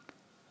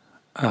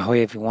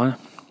Ahoy everyone,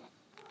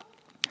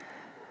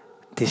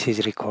 this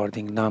is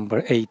recording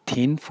number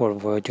 18 for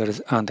Voyagers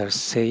Under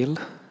Sail.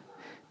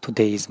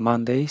 Today is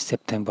Monday,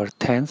 September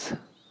 10th,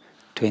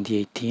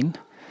 2018.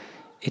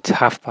 It's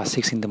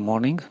 6:30 in the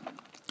morning.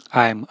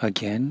 I'm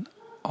again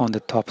on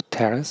the top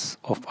terrace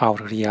of our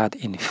riad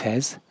in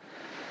Fez.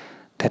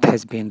 That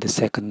has been the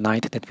second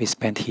night that we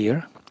spent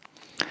here.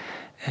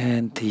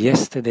 And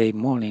yesterday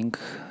morning,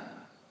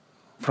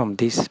 from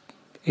this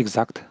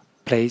exact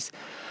place,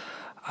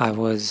 I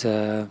was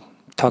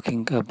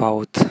talking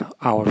about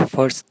our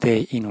first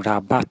day in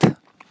Rabat,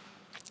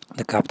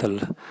 the capital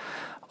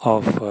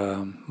of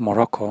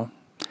Morocco,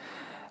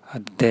 a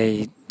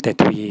day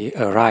that we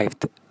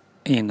arrived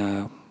in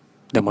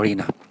the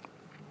marina.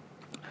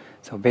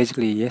 So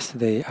basically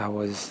yesterday I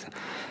was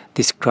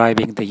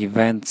describing the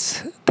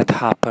events that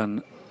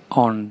happened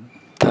on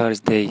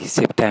Thursday,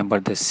 September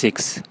the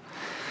 6th.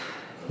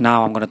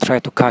 Now I'm going to try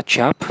to catch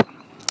up.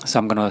 So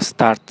I'm going to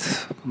start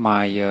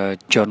my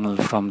journal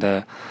from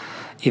the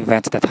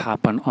events that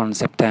happened on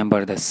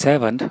September the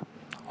 7th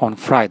on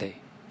Friday.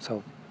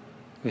 So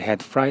we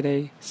had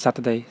Friday,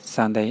 Saturday,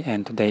 Sunday,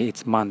 and today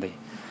it's Monday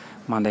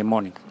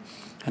morning.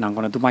 And I'm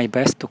going to do my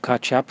best to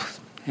catch up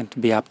and to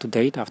be up to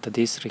date after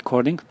this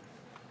recording.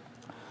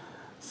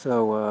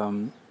 So,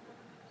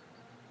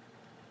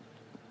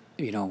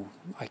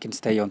 I can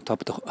stay on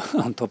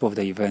top of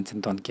the events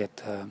and don't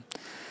get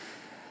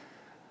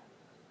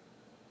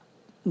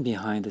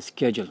behind the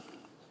schedule.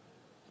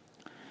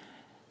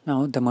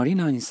 Now, the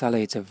marina in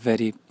Saleh is a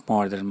very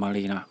modern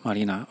marina.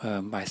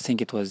 I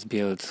think it was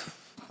built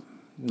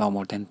no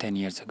more than 10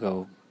 years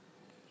ago,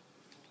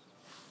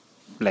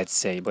 let's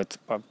say, but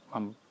I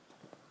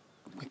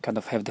kind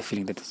of have the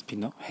feeling that it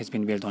has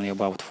been built only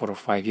about 4 or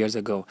 5 years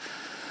ago.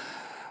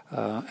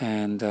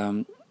 And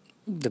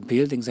the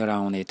buildings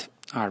around it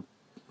are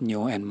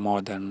new and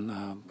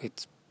modern.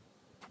 It's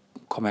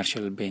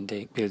commercial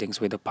buildings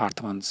with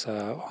apartments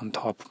on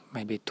top,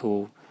 maybe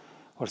 2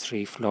 or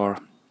 3 floor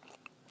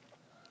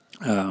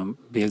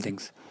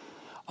buildings.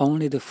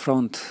 Only the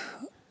front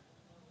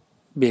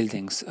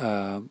buildings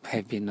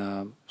have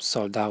been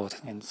sold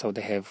out, and so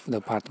the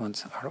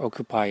apartments are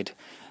occupied.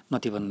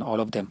 Not even all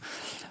of them,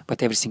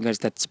 but everything else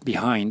that's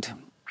behind,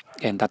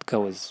 and that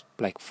goes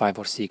like 5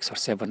 or 6 or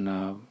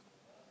 7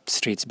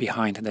 streets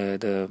behind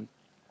the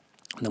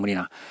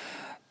marina.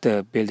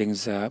 The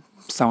buildings,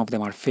 some of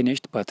them are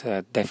finished, but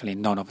definitely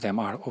none of them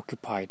are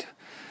occupied.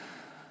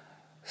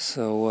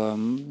 So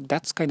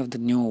that's kind of the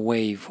new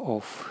wave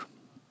of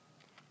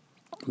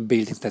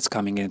buildings that's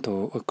coming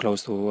into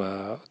close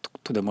to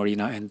the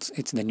marina, and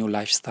it's the new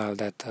lifestyle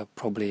that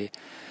probably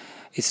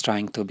is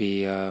trying to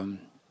be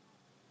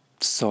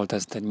sold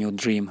as the new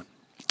dream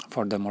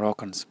for the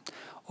Moroccans.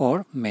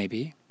 Or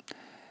maybe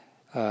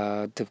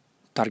the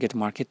target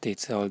market,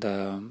 it's all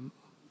the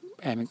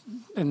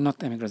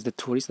not immigrants, the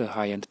tourists, the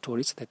high-end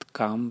tourists that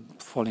come,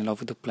 fall in love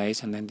with the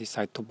place, and then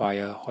decide to buy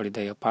a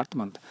holiday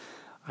apartment.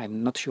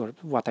 I'm not sure.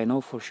 What I know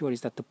for sure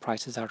is that the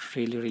prices are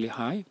really, really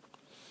high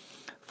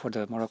for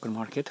the Moroccan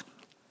market.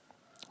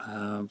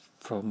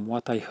 From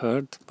what I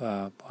heard,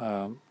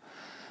 an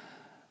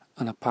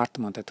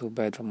apartment, a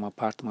 2-bedroom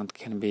apartment,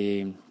 can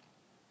be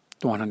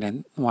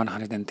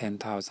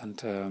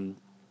 110,000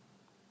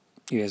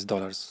 US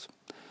dollars,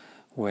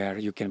 where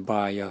you can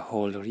buy a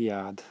whole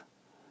riad.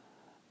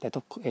 That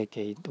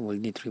will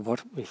need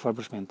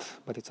refurbishment,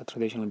 but it's a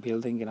traditional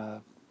building in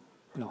a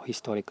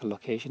historical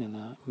location in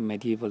a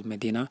medieval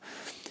Medina,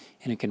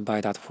 and you can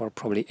buy that for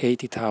probably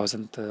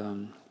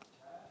 80,000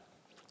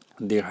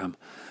 dirham.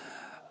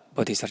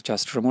 But these are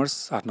just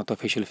rumors, are not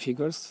official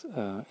figures.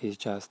 It's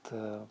just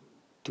to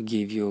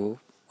give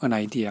you an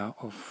idea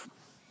of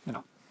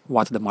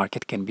what the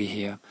market can be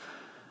here.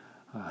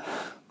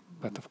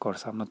 But of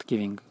course, I'm not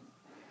giving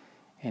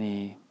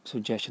any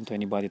suggestion to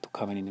anybody to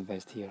come and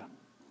invest here.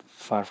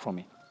 Far from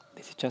me.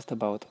 This is just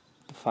about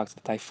the facts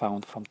that I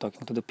found from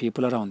talking to the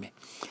people around me.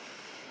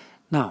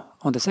 Now,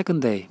 on the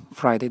second day,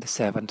 Friday the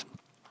 7th,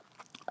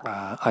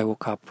 I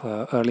woke up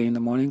early in the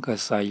morning,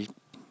 as I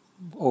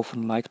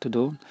often like to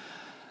do,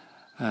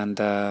 and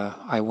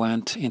I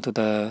went into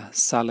the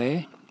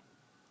Saleh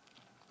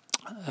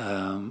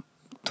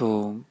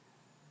to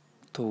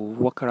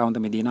walk around the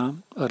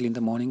Medina early in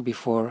the morning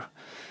before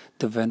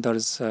the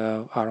vendors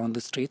are on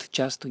the street,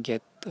 just to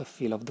get a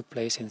feel of the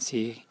place and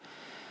see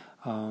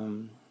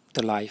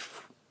the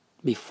life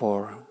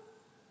before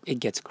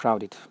it gets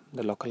crowded,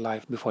 the local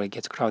life before it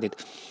gets crowded.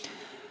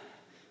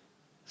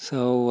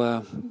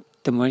 So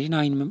the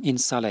marina in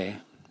Saleh,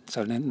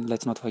 so then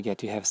let's not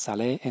forget, you have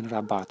Saleh and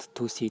Rabat,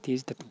 2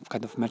 cities that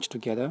kind of match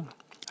together.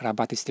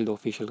 Rabat is still the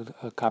official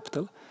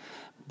capital,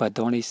 but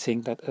the only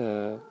thing that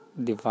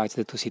divides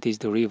the 2 cities is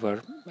the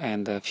river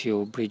and a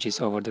few bridges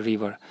over the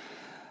river.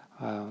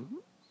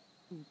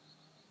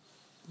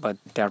 But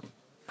they're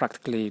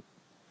practically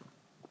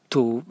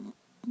two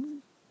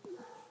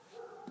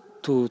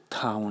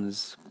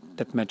towns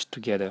that match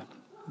together,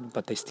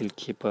 but they still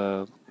keep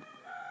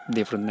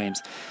different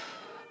names.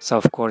 So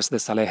of course the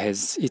Saleh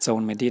has its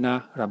own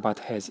Medina, Rabat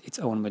has its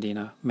own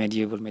Medina,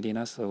 medieval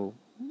Medina, so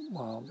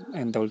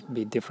and they will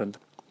be different.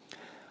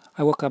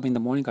 I woke up in the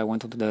morning, I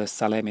went to the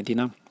Saleh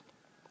Medina,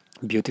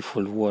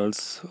 beautiful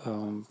walls,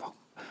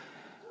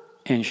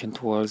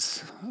 ancient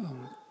walls.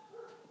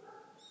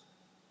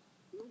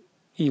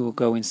 You will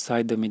go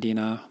inside the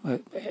Medina.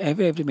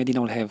 Every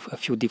Medina will have a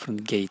few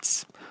different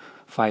gates,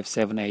 5,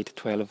 7, 8,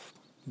 12,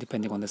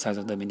 depending on the size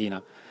of the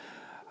Medina.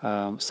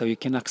 So you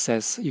can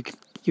access,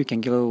 you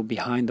can go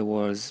behind the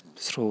walls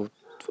through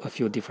a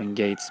few different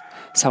gates.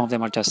 Some of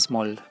them are just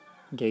small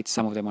gates,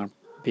 some of them are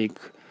big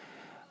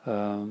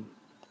um,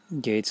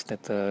 gates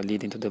that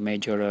lead into the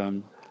major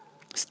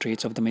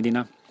streets of the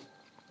Medina.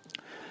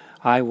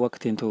 I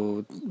walked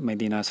into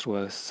Medina through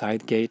a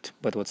side gate,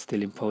 but was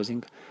still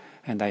imposing,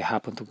 and I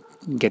happened to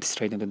get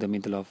straight into the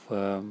middle of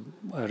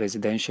a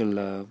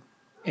residential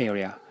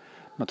area.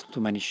 Not too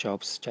many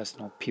shops, just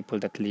people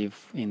that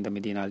live in the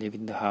Medina, live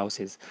in the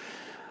houses.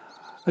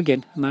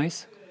 Again,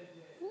 nice.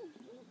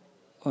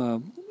 Uh,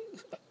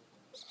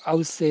 I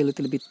would say a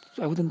little bit.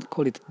 I wouldn't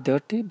call it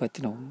dirty, but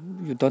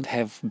you don't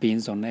have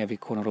bins on every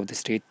corner of the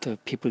street.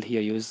 People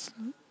here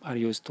are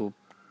used to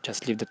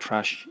just leave the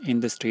trash in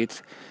the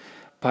street,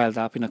 piled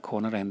up in a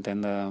corner, and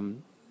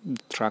then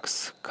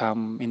trucks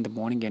come in the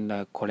morning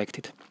and collect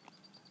it.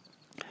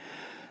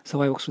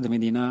 So I walked through the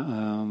Medina.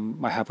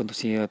 I happened to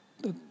see a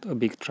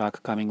big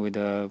truck coming with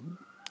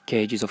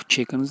cages of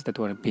chickens that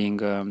were being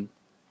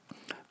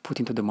put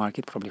into the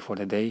market, probably for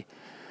the day.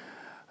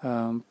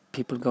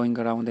 People going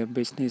around their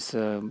business,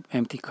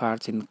 empty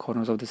carts in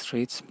corners of the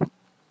streets.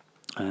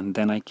 And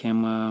then I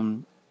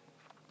came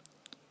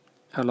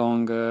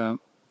along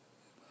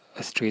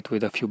a street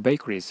with a few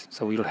bakeries.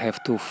 So you'll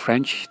have two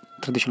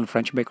traditional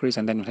French bakeries,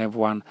 and then you'll have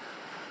one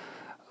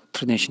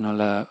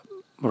traditional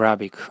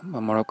Arabic,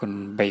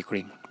 Moroccan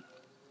bakery.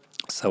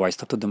 So I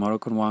stopped at the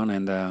Moroccan one,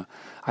 and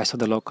I saw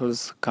the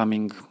locals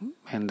coming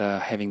and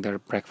having their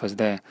breakfast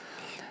there.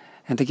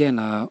 And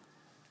again,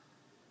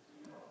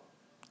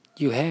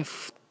 you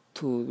have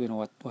to,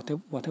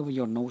 whatever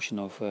your notion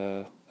of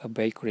a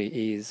bakery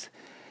is,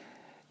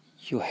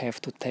 you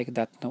have to take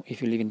that.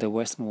 If you live in the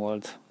Western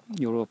world,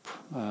 Europe,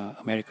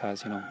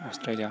 Americas,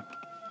 Australia,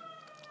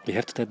 you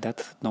have to take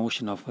that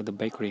notion of the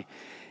bakery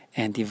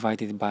and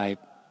divide it by,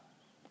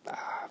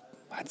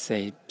 I'd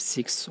say,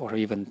 6 or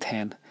even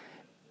 10,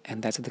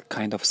 and that's the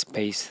kind of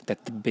space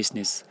that the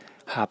business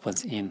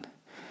happens in.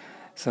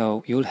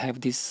 So you'll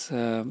have this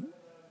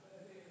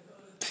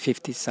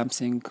 50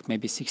 something,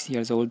 maybe 60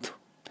 years old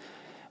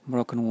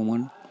Moroccan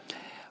woman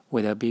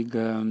with a big,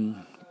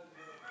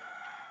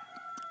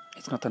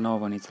 it's not an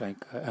oven, it's like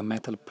a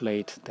metal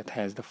plate that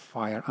has the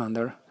fire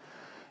under,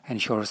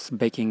 and she was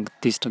baking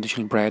this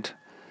traditional bread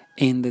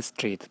in the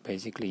street,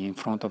 basically in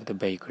front of the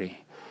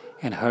bakery.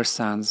 And her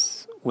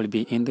sons will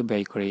be in the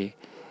bakery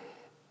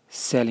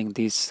selling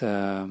these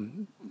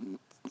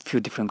few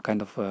different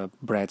kind of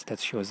breads that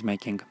she was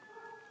making.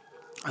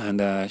 And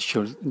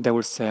they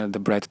will sell the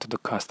bread to the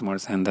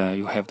customers, and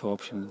you have the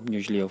option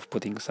usually of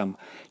putting some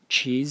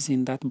cheese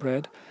in that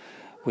bread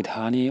with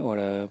honey, or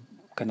a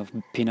kind of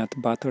peanut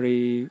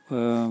buttery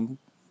kind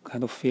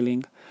of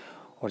filling,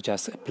 or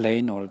just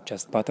plain or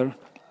just butter.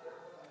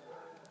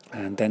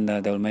 And then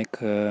they'll make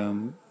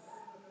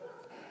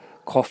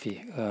coffee,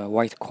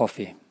 white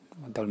coffee.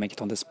 They'll make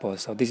it on the spot.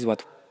 So this is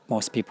what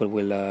most people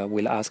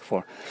will ask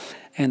for.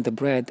 And the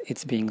bread,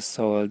 it's being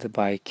sold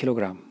by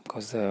kilogram,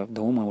 because the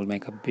woman will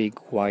make a big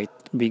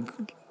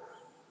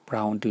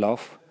round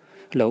loaf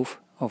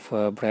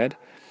of bread,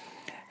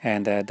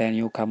 and then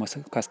you come as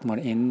a customer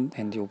in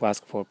and you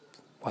ask for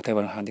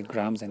whatever 100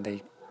 grams, and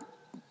they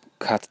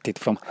cut it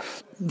from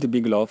the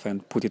big loaf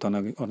and put it on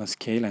a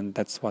scale, and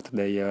that's what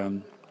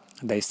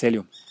they sell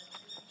you.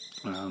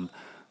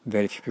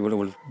 Very few people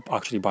will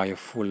actually buy a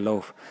full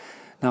loaf.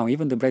 Now,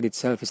 even the bread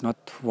itself is not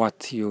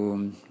what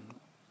you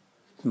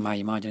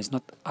might imagine. It's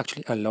not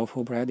actually a loaf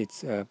of bread.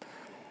 It's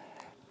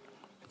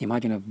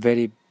imagine a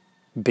very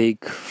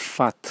big,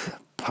 fat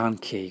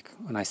pancake.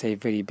 When I say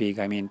very big,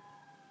 I mean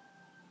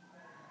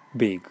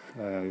big.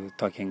 You're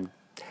talking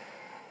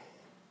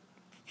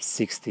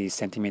 60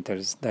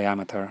 centimeters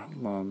diameter,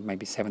 or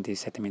maybe 70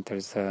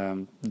 centimeters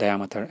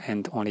diameter,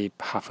 and only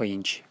half an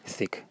inch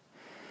thick.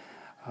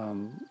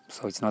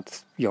 So it's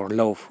not your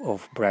loaf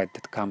of bread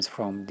that comes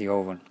from the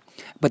oven.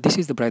 But this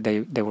is the bread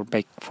they were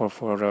baked for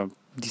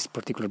this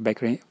particular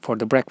bakery for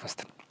the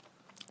breakfast.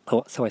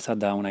 So I sat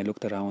down, I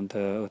looked around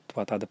at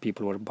what other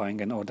people were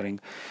buying and ordering,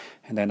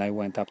 and then I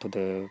went up to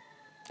the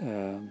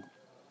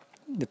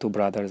two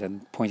brothers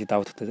and pointed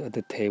out at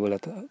the table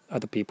at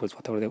other people's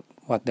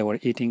what they were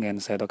eating,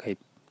 and said, okay,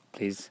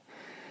 please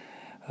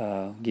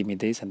give me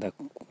this and the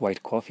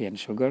white coffee and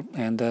sugar.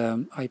 And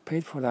I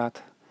paid for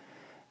that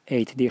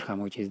 8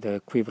 dirham, which is the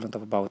equivalent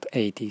of about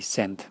 80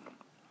 cents.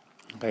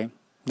 Okay,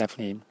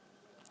 definitely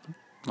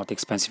not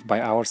expensive by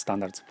our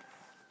standards.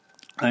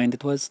 And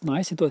it was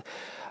nice.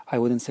 I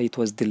wouldn't say it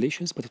was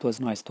delicious, but it was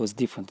nice. It was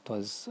different. It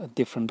was a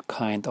different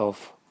kind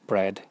of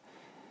bread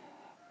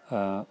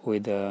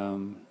with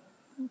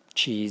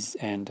cheese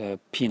and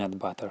peanut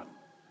butter,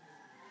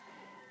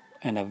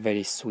 and a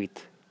very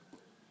sweet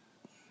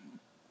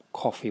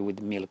coffee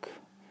with milk.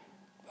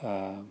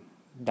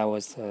 That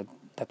was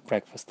that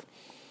breakfast.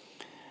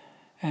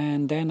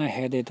 And then I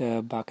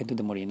headed back into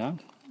the marina.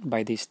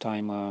 By this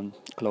time,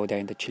 Claudia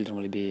and the children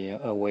will be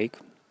awake.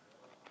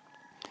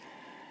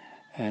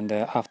 And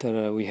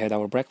after we had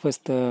our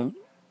breakfast,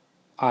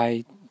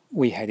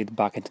 we headed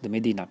back into the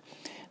Medina.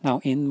 Now,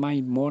 in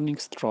my morning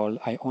stroll,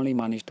 I only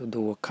managed to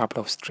do a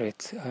couple of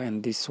streets,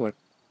 and these were,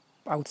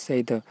 I would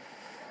say, the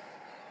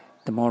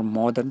more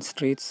modern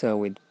streets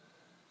with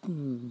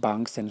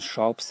banks and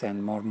shops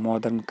and more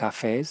modern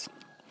cafes.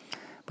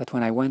 But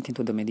when I went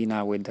into the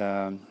Medina with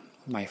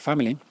my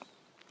family,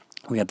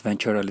 we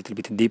adventured a little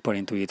bit deeper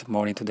into it,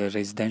 more into the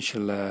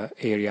residential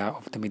area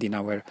of the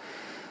Medina where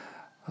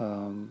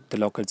the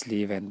locals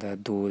live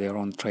and do their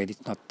own trade.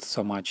 It's not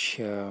so much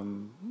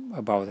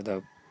about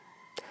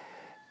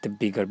the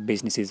bigger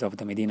businesses of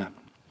the Medina.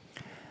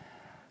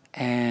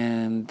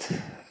 And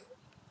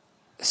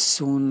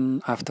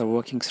soon after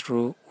walking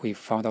through, we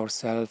found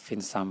ourselves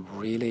in some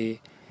really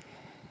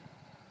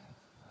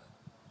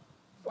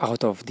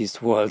out of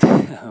this world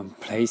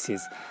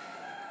places.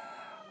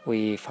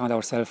 We found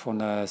ourselves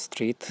on a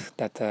street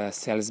that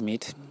sells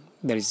meat.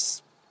 There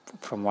is,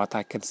 from what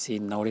I can see,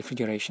 no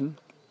refrigeration.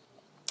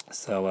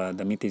 So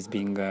the meat is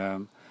being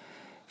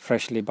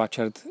freshly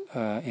butchered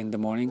in the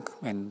morning,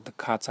 and the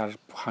cuts are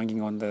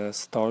hanging on the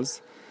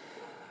stalls.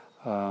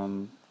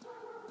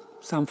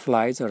 Some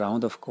flies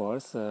around, of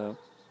course,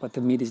 but the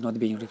meat is not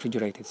being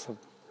refrigerated. So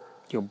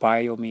you buy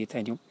your meat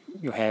and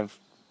you have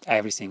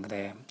everything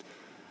there.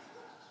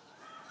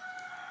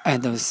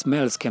 And the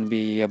smells can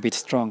be a bit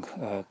strong.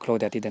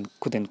 Claudia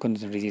couldn't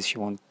resist. She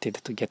wanted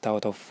to get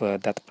out of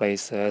that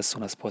place as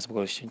soon as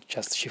possible.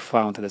 She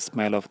found the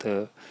smell of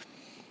the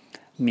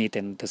meat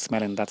and the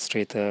smell in that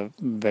street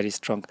very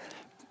strong.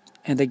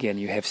 And again,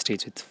 you have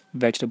streets with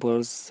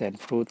vegetables and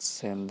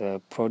fruits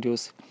and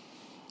produce,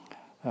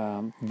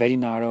 very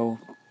narrow.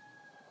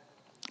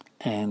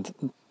 And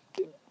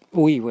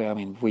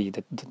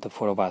the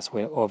four of us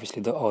were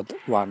obviously the odd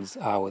ones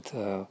out.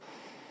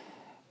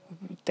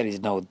 There is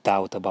no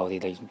doubt about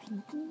it.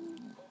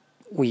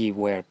 We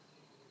were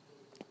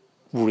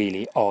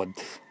really odd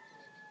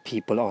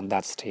people on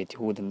that street. You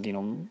wouldn't,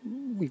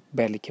 we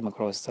barely came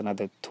across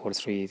another 2 or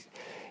 3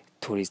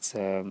 tourists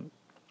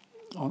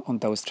on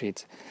those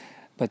streets.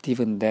 But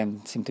even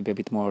them seem to be a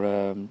bit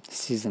more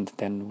seasoned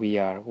than we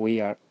are.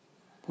 We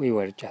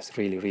were just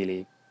really,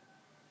 really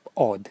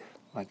odd.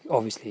 Like,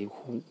 obviously,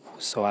 who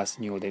saw us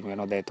knew that we were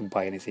not there to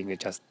buy anything. We're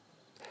just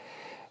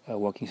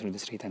walking through the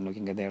street and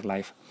looking at their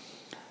life.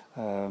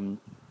 So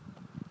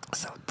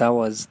that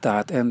was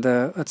that. And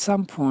at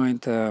some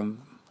point, a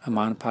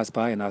man passed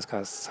by and asked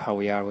us how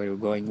we are, where we're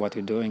going, what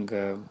we're doing,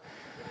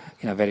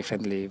 in a very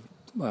friendly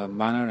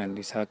manner. And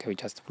we said, okay, we're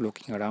just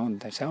looking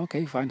around. I said,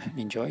 okay, fine,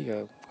 enjoy,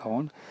 go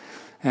on.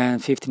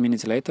 And 15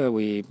 minutes later,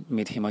 we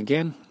meet him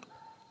again.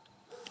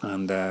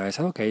 And I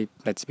said, okay,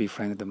 let's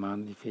befriend the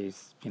man if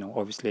he's,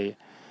 obviously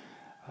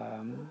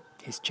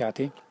he's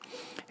chatty.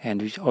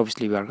 And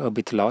obviously we are a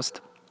bit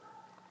lost.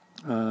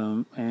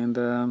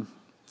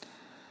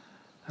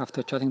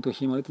 After chatting to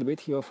him a little bit,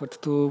 he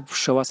offered to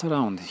show us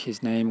around.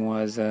 His name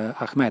was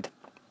Ahmed.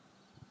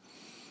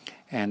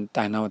 And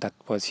I know that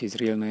was his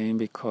real name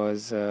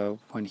because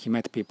when he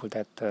met people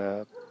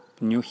that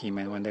knew him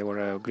and when they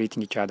were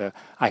greeting each other,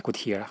 I could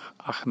hear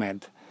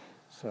Ahmed.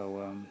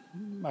 So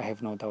I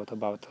have no doubt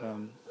about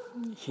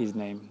his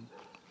name.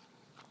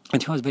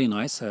 And he was very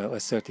nice, a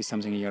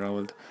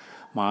 30-something-year-old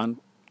man,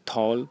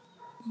 tall,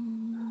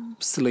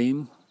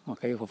 slim,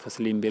 of a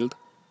slim build.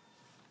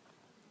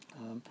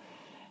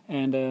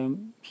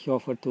 And he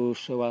offered to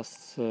show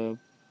us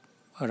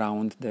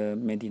around the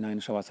Medina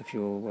and show us a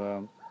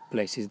few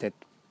places that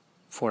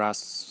for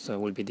us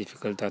will be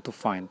difficult to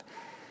find.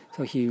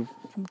 So he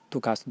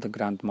took us to the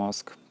Grand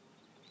Mosque.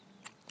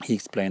 He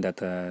explained that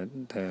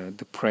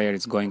the prayer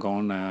is going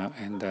on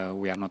and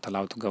we are not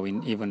allowed to go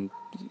in, even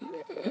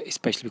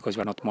especially because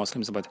we are not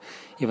Muslims, but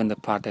even the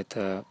part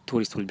that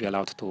tourists will be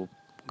allowed to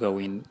go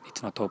in,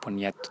 it's not open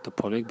yet to the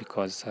public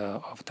because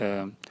of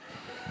the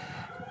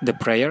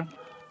prayer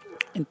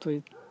into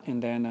it.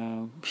 And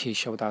then he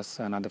showed us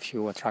another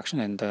few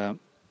attractions, and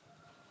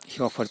he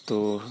offered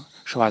to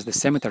show us the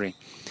cemetery,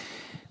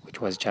 which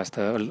was just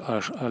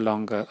a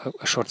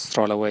short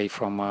stroll away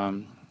from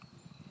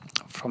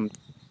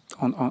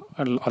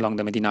along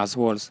the Medina's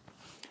walls.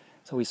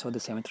 So we saw the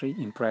cemetery,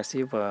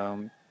 impressive.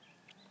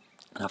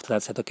 After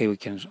that, said, okay,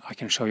 I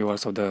can show you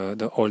also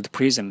the old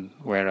prison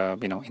where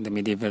in the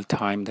medieval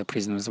time the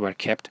prisoners were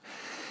kept.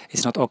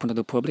 It's not open to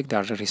the public; they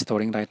are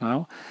restoring right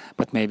now,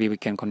 but maybe we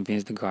can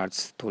convince the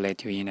guards to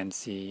let you in and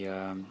see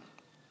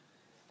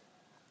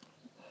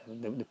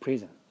the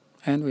prison.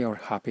 And we were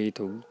happy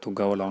to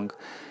go along,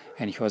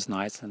 and he was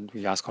nice, and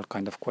we asked all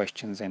kind of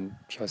questions, and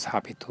he was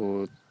happy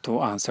to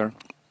answer.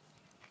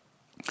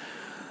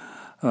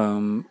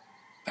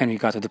 And we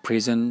got to the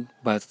prison,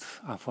 but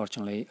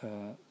unfortunately,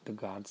 the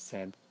guards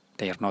said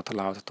they are not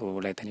allowed to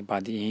let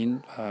anybody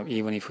in.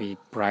 Even if we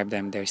bribe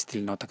them, they're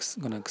still not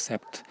going to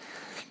accept.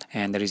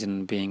 And the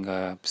reason being,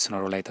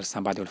 sooner or later,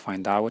 somebody will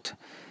find out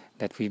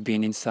that we've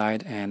been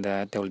inside, and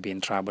they will be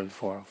in trouble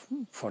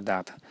for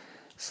that.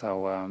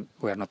 So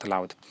we are not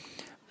allowed.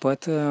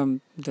 But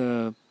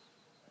the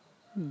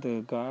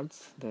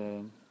guards,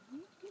 the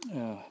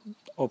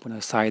open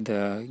a side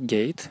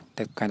gate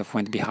that kind of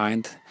went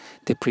behind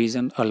the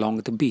prison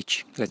along the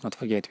beach. Let's not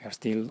forget, we are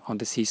still on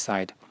the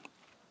seaside.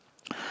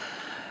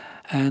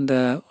 And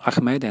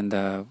Ahmed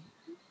and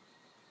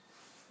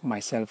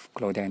myself,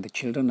 Claudia, and the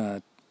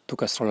children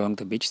took us along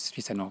the beach.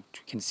 We said, no,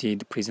 you can see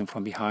the prison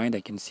from behind,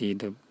 I can see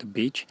the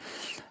beach.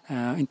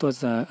 It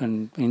was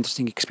an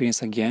interesting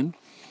experience again.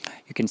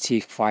 You can see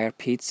fire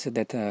pits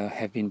that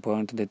have been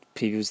burned the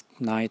previous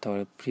night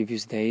or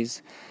previous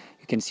days.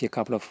 You can see a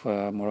couple of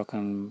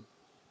Moroccan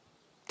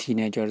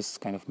teenagers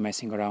kind of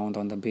messing around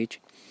on the beach.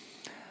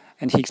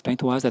 And he explained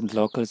to us that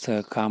locals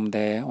come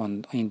there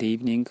in the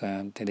evening,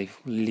 they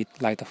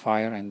light a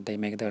fire and they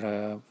make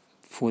their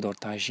food or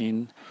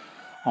tagine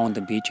on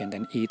the beach and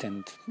then eat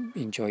and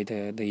enjoy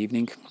the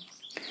evening.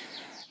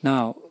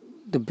 Now,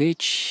 the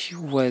beach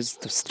was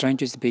the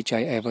strangest beach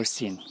I ever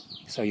seen.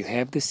 So you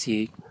have the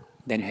sea,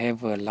 then you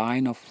have a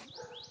line of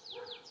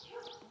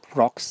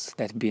rocks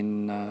that have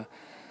been,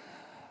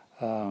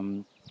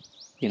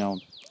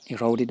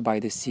 eroded by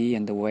the sea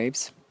and the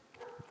waves,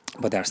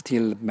 but there are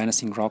still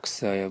menacing rocks.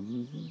 There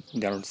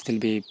will still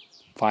be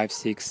 5,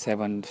 6,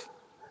 7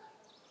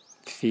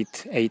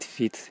 feet, 8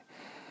 feet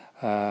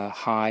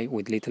high,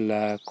 with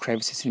little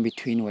crevices in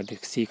between where the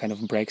sea kind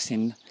of breaks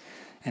in.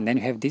 And then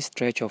you have this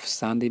stretch of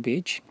sandy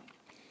beach,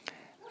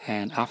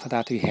 and after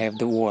that we have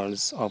the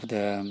walls of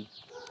the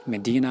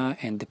Medina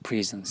and the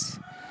prisons.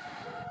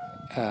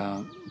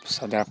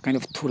 So there are kind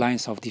of two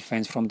lines of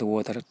defense from the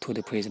water to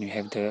the prison. You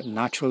have the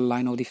natural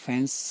line of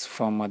defense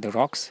from the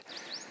rocks.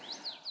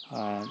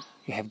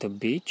 You have the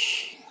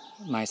beach,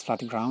 nice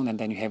flat ground, and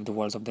then you have the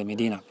walls of the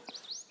Medina.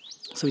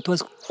 So it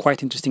was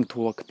quite interesting to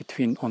walk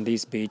on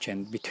this beach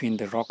and between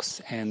the rocks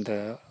and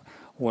the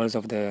walls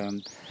of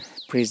the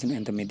prison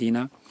and the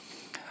Medina.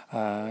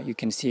 You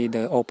can see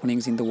the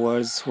openings in the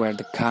walls where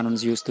the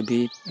cannons used to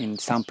be. In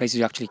some places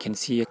you actually can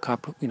see a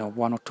couple,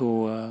 one or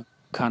two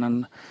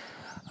cannon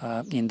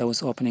in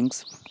those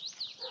openings.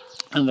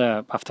 And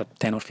after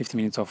 10 or 15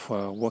 minutes of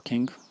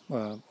walking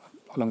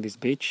along this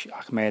beach,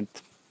 Ahmed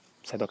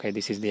said, okay,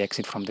 this is the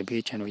exit from the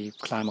beach, and we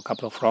climbed a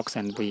couple of rocks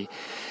and we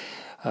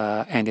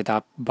ended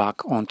up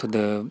back onto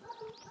the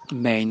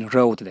main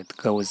road that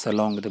goes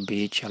along the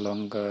beach,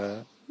 along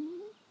the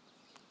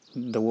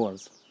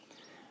walls.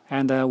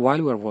 And while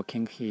we were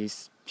walking, he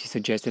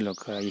suggested,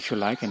 look, if you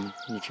like and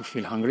if you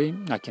feel hungry,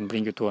 I can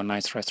bring you to a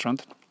nice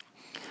restaurant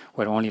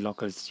where only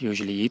locals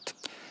usually eat,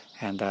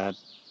 and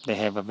they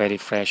have a very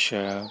fresh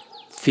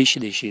fish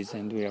dishes,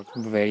 and we are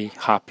very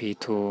happy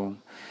to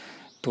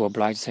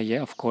oblige. Say,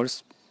 yeah, of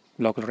course,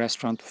 local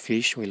restaurant,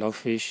 fish, we love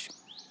fish,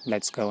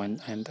 let's go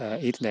and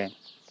eat there.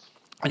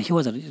 And he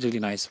was a really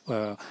nice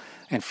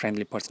and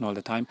friendly person all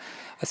the time.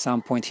 At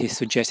some point he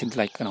suggested,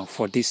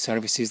 for these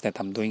services that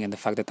I'm doing and the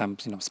fact that I'm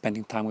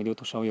spending time with you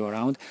to show you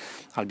around,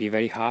 I'll be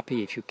very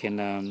happy if you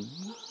can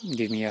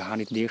give me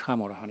 100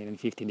 dirham or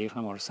 150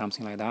 dirham or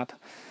something like that,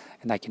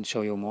 and I can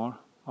show you more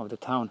of the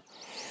town.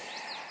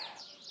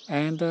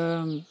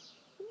 And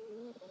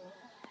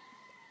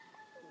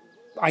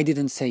I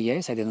didn't say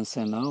yes, I didn't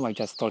say no. I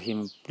just told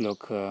him,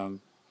 look,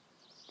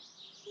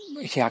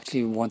 he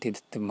actually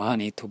wanted the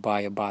money to buy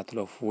a bottle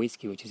of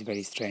whiskey, which is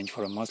very strange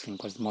for a Muslim,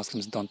 because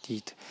Muslims don't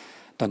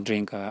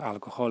drink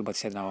alcohol. But he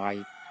said, no,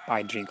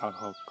 I drink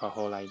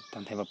alcohol, I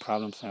don't have a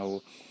problem,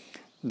 so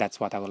that's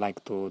what I would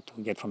like to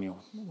get from you,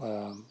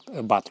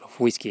 a bottle of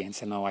whiskey. And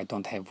said, no, I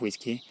don't have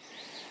whiskey,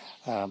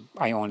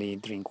 I only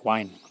drink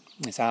wine.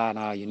 I said,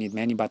 no, you need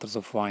many bottles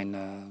of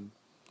wine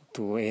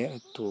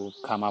to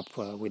come up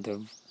with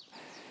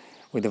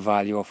the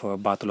value of a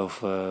bottle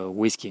of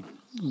whiskey.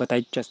 But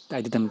I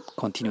didn't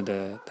continue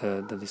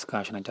the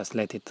discussion. I just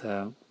let it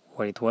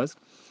where it was.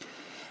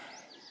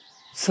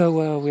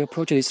 So we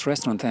approached this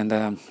restaurant,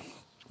 and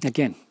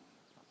again,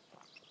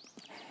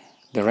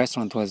 the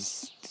restaurant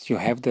was, you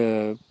have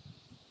the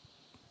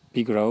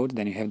big road,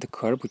 then you have the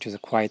curb, which is a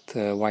quite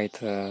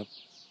wide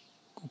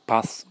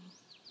path,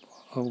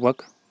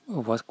 walk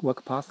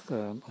path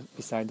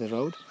beside the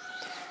road.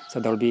 So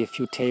there will be a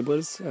few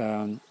tables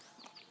on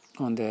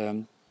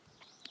the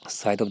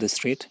side of the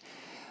street,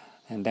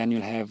 and then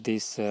you'll have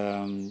this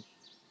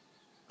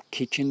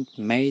kitchen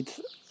made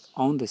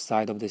on the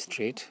side of the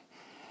street.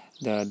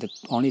 The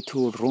only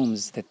two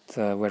rooms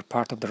that were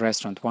part of the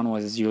restaurant, one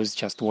was used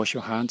just to wash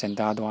your hands, and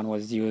the other one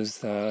was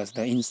used as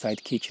the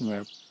inside kitchen,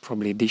 where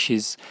probably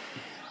dishes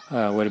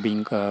were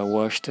being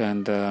washed,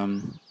 and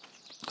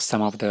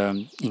some of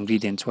the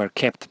ingredients were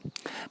kept.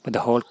 But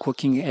the whole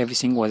cooking,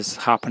 everything was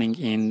happening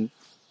in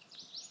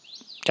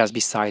just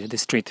beside the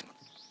street,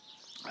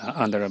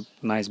 under a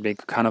nice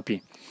big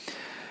canopy.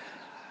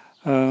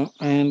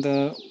 And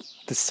the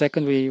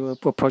second we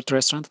approached the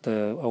restaurant,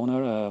 the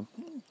owner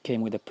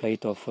came with a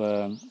plate of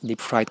deep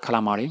fried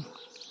calamari,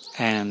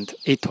 and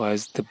it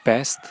was the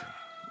best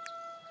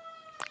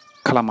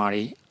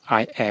calamari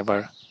I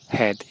ever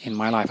had in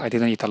my life. I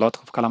didn't eat a lot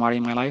of calamari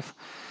in my life,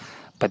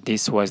 but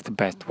this was the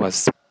best. It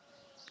was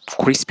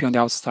crispy on the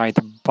outside,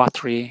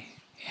 buttery,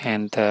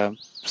 and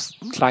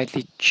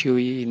slightly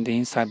chewy in the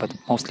inside, but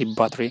mostly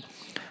buttery,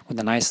 with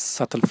a nice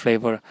subtle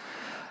flavor.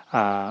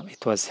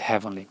 It was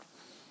heavenly.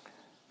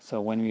 So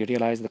when we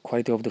realized the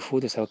quality of the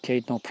food, we said,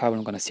 okay, no problem,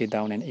 I'm going to sit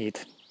down and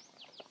eat.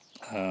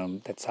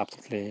 That's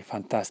absolutely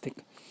fantastic.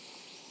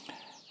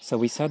 So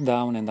we sat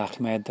down, and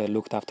Ahmed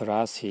looked after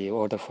us. He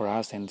ordered for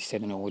us, and he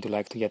said, would you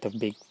like to get a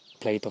big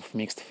plate of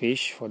mixed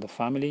fish for the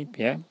family?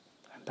 Yeah.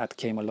 And that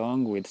came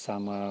along with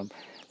some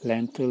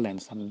lentil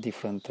and some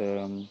different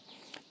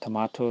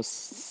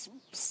tomatoes,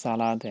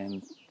 salad,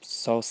 and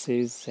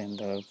sauces, and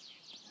a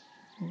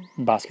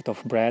basket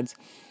of breads,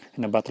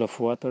 and a bottle of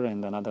water,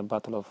 and another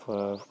bottle of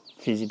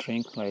fizzy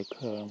drink like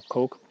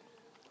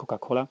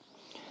Coca-Cola.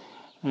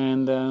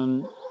 And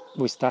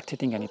we started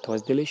eating, and it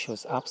was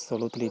delicious,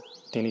 absolutely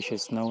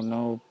delicious.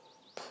 No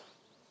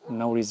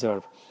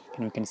reserve.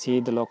 And we can see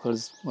the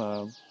locals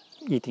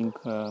eating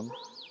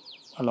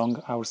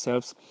along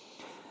ourselves.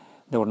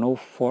 There were no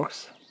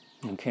forks.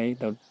 Okay,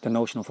 the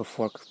notion of a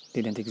fork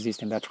didn't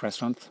exist in that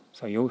restaurant.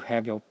 So you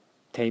have your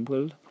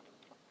table.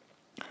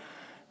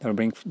 They'll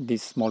bring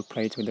these small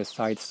plates with the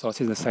side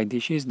sauces, the side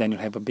dishes. Then you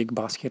have a big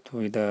basket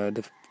with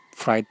the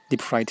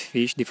deep fried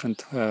fish,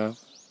 different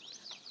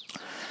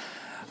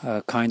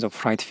kinds of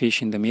fried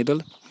fish in the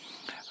middle.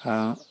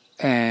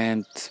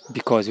 And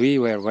because we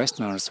were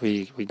Westerners,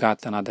 we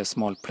got another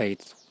small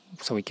plate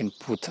so we can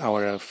put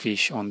our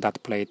fish on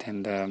that plate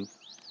and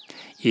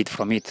eat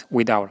from it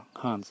with our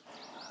hands.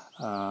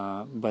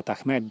 But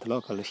Ahmed, the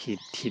local, he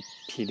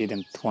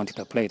didn't want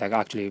a plate. I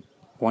actually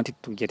wanted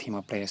to get him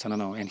a plate. So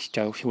no. And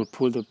he will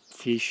pull the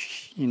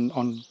fish in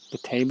on the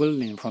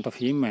table in front of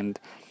him, and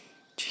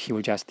he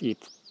will just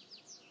eat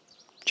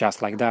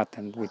just like that.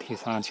 And with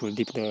his hands, he will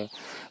dip the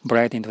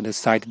bread into the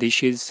side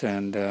dishes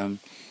and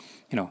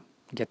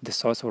get the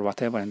sauce or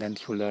whatever, and then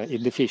he will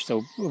eat the fish.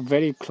 So a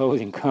very close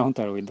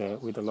encounter with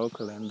the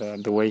local,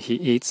 and the way he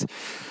eats,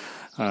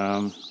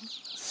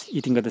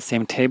 eating at the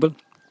same table.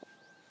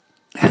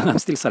 I'm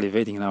still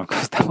salivating now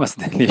because that was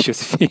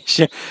delicious fish,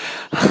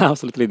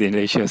 absolutely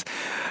delicious.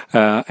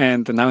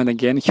 And now and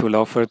again, he will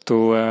offer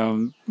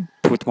to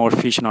put more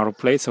fish on our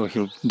plate. So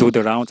he'll do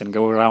the rounds and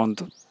go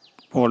around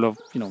all of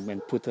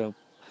and put a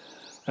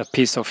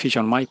piece of fish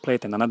on my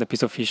plate and another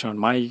piece of fish on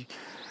my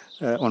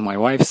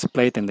wife's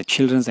plate and the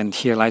children's. And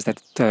he realized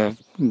that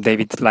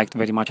David liked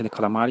very much the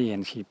calamari,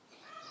 and he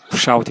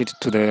shouted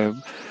to the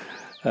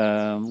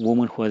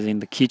woman who was in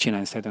the kitchen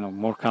and said,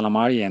 more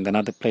calamari, and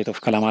another plate of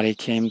calamari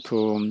came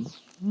to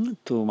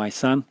my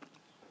son.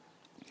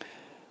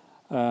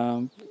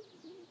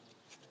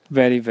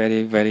 Very,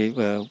 very, very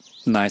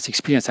nice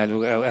experience.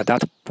 At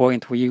that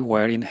point, we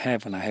were in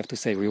heaven. I have to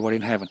say, we were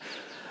in heaven.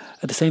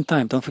 At the same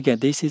time, don't forget,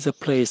 this is a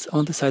place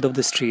on the side of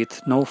the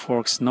street. No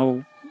forks,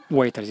 no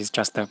waiters. It's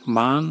just a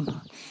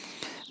man,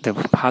 the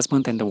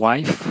husband, and the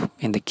wife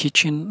in the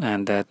kitchen,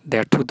 and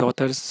their 2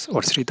 daughters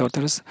or 3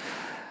 daughters.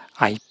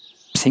 I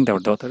think their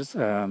daughters,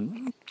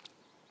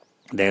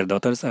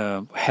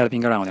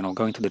 helping around,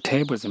 going to the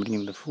tables and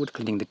bringing the food,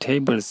 cleaning the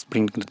tables,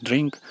 bringing the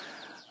drink.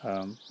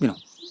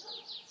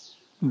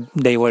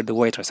 They were the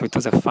waiters. So it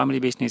was a family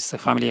business, a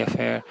family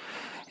affair,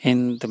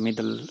 in the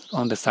middle,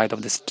 on the side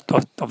of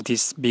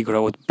this big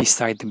road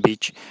beside the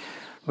beach,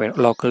 where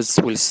locals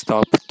will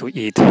stop to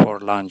eat for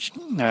lunch.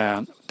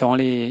 The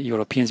only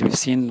Europeans we've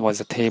seen was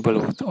a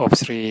table of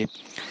 3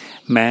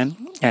 men,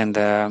 and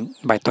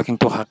by talking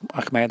to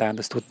Ahmed, I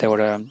understood they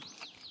were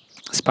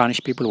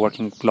Spanish people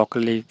working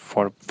locally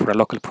for a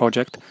local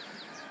project,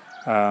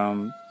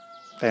 and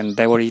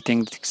they were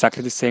eating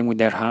exactly the same with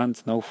their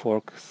hands, no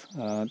forks.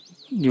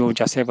 You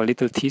just have a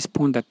little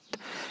teaspoon that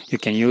you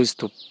can use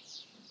to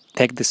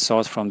take the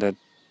sauce from the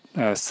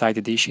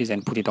side dishes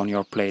and put it on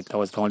your plate. That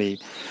was the only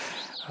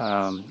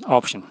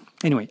option.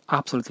 Anyway,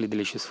 absolutely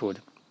delicious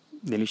food.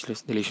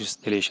 Delicious, delicious,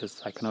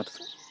 delicious. I cannot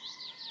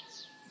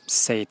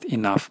say it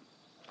enough.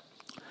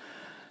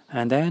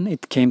 And then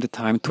it came the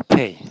time to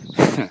pay.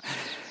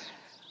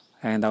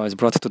 And I was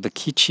brought to the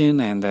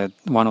kitchen, and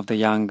one of the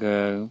young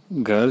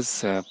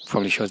girls,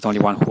 probably she was the only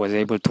one who was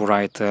able to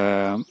write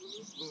the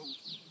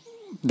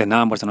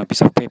numbers on a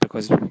piece of paper,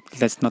 because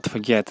let's not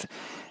forget,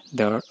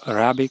 the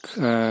Arabic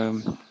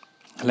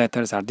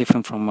letters are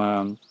different from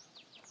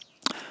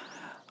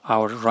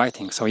our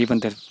writing. So even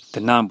the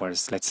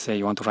numbers, let's say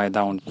you want to write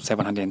down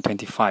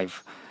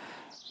 725,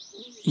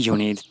 you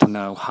need to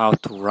know how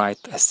to write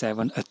a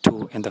 7, a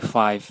 2, and a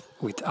 5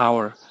 with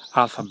our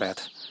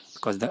alphabet,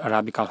 because the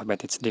Arabic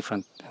alphabet is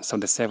different. So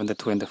the 7, the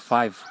 2, and the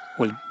 5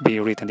 will be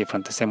written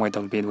different, the same way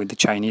they'll be with the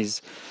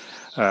Chinese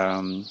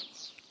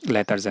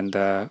letters and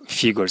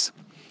figures.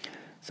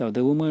 So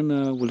the woman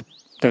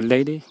the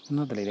lady,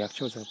 not the lady,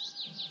 actually, was a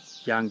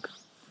young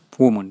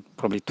woman,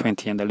 probably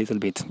 20 and a little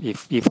bit,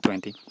 if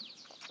 20.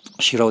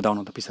 She wrote down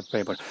on the piece of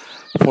paper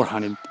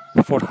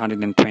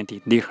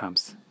 420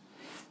 dirhams.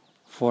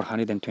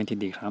 420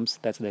 dirhams,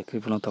 that's the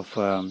equivalent of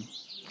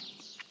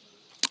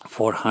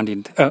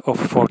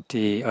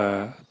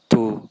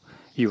 42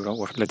 euro,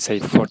 or let's say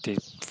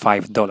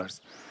 $45.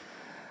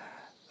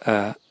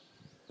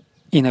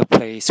 in a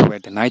place where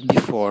the night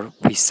before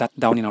we sat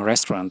down in a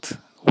restaurant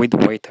with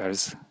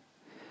waiters,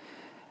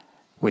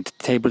 with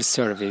table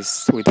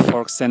service, with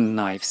forks and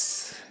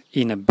knives,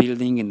 in a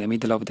building in the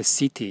middle of the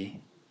city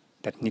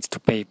that needs to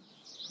pay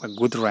a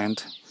good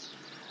rent,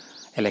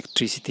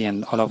 electricity,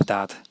 and all of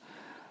that.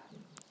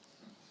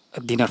 A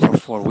dinner for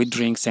four with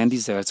drinks and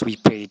desserts, we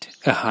paid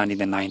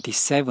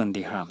 197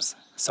 dirhams.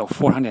 So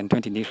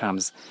 420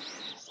 dirhams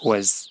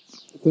was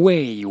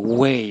way,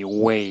 way,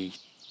 way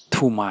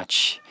too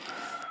much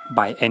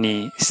by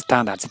any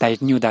standards. I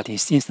knew that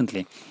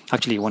instantly.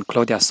 Actually, when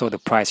Claudia saw the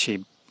price,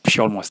 she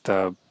almost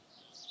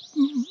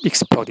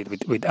exploded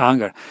with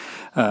anger.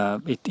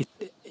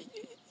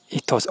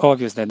 It was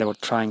obvious that they were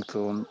trying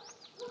to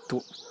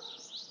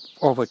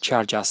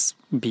overcharge us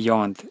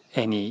beyond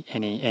any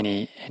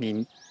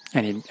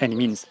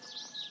means.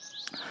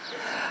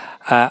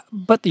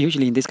 But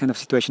usually in this kind of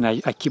situation,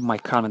 I keep my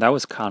calm, and I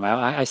was calm.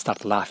 I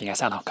start laughing. I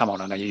said, "No, come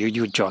on, no,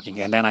 you're joking."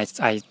 And then I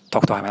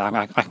talked to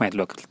Ahmed,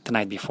 look, the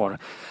night before,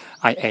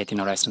 I ate in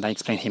a restaurant. I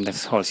explained him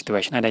this whole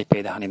situation, and I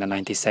paid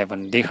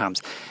 197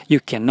 dirhams. You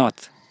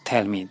cannot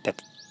tell me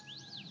that.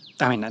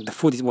 I mean, the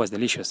food was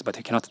delicious, but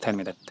you cannot tell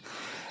me that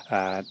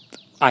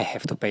I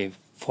have to pay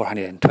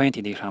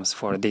 420 dirhams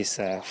for this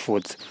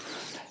food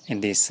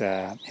in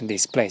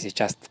this place.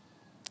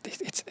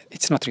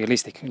 It's not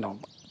realistic, you know.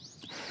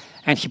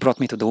 And he brought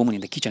me to the woman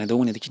in the kitchen, and the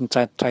woman in the kitchen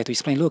tried to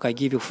explain, look, I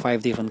give you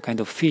 5 different kind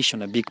of fish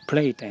on a big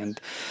plate, and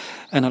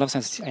all of a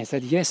sudden I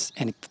said yes,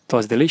 and it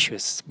was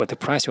delicious, but the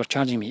price you're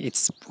charging me,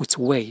 it's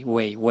way,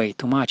 way, way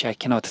too much. I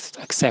cannot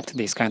accept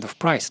this kind of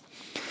price.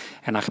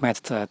 And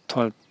Ahmed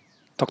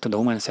talked to the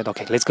woman and said,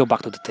 okay, let's go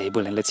back to the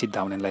table and let's sit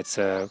down and let's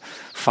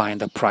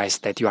find a price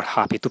that you are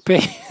happy to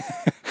pay.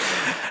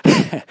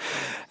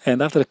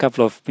 And after a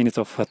couple of minutes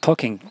of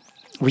talking,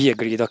 we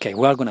agreed, okay,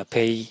 we are going to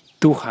pay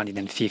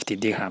 250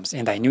 dirhams.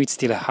 And I knew it's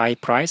still a high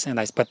price,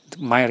 but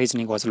my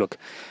reasoning was, look,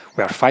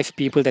 we are 5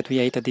 people that we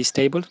ate at this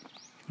table,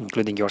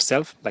 including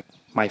yourself, like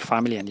my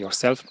family and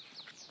yourself.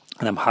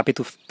 And I'm happy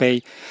to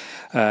pay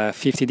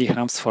 50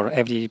 dirhams for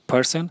every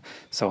person.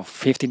 So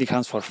 50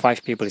 dirhams for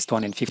 5 people is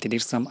 250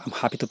 dirhams. I'm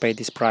happy to pay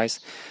this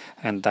price.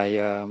 And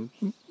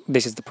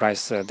this is the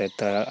price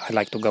that I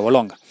like to go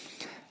along.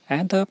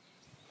 And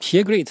he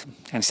agreed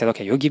and said,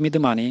 okay, you give me the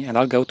money and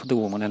I'll go to the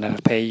woman and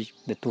I'll pay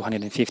the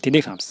 250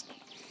 dirhams.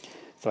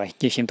 So I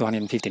give him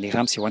 250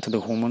 dirhams. He went to the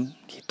woman,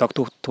 he talked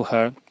to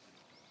her,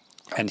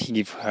 and he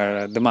gave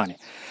her the money.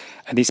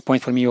 At this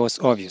point for me it was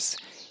obvious.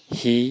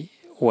 He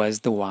was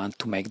the one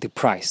to make the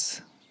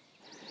price.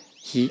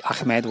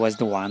 Ahmed was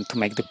the one to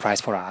make the price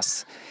for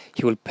us.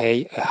 He will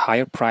pay a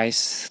higher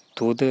price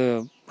to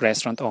the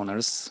restaurant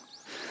owners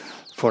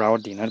for our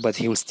dinner, but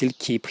he will still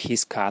keep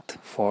his cut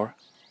for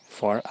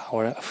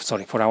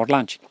our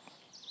lunch.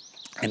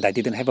 And I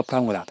didn't have a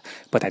problem with that,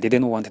 but I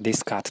didn't want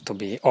this cut to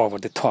be over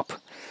the top.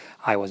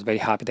 I was very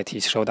happy that he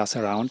showed us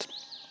around.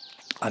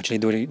 Actually,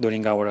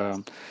 during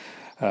our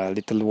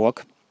little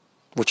walk,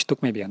 which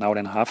took maybe an hour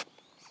and a half,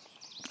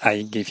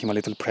 I gave him a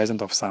little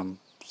present of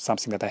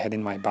something that I had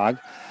in my bag,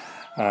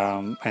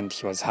 and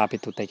he was happy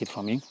to take it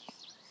from me.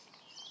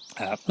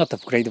 Not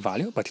of great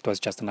value, but it was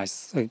just a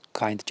nice,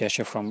 kind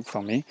gesture from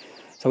me.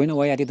 So in a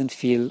way, I didn't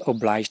feel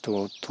obliged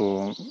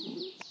to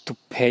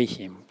pay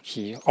him.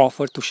 He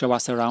offered to show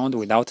us around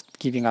without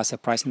giving us a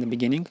price in the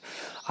beginning.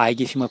 I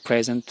gave him a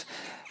present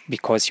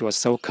because he was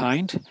so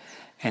kind.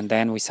 And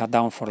then we sat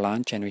down for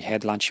lunch and we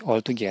had lunch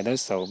all together.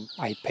 So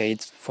I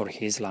paid for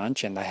his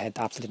lunch and I had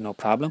absolutely no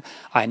problem.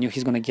 I knew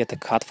he's going to get a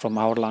cut from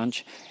our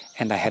lunch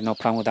and I had no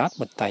problem with that,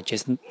 but I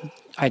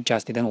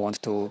just didn't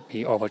want to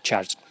be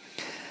overcharged.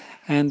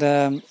 And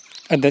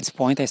at that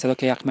point I said,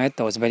 okay, Ahmed,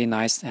 that was very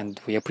nice and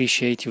we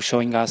appreciate you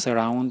showing us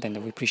around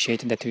and we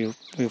appreciate that you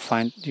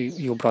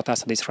brought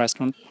us to this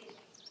restaurant.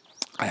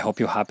 I hope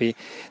you're happy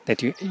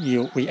that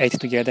we ate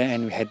together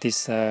and we had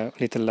this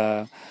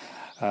little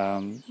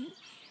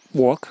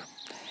walk.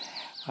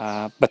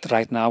 But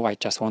right now I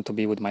just want to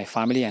be with my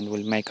family and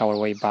we'll make our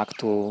way back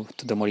to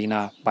the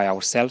marina by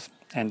ourselves.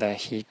 And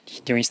he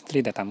knew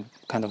instantly that I'm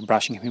kind of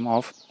brushing him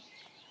off.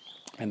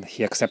 And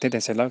he accepted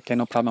and said, okay,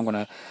 no problem, I'm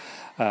going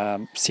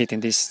to sit in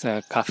this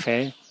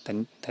cafe,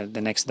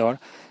 the next door.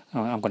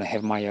 I'm going to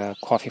have my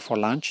coffee for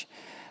lunch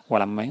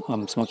while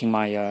I'm smoking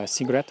my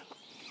cigarette.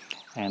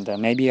 And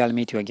maybe I'll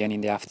meet you again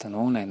in the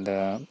afternoon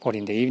or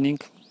in the evening.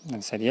 And I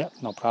said, yeah,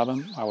 no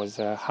problem. I was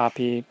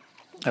happy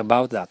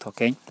about that,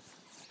 okay?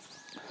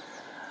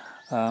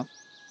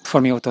 For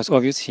me, it was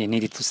obvious he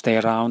needed to stay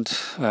around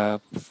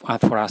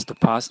for us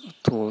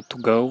to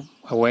go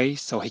away,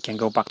 so he can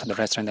go back to the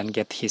restaurant and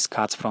get his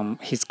cut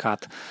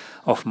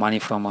of money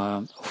from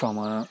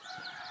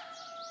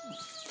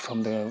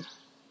the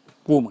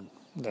woman,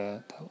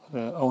 the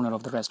owner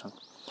of the restaurant.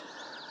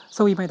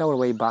 So we made our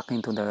way back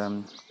into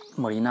the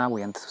marina.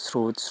 We went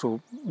through.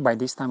 By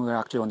this time, we were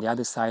actually on the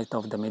other side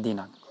of the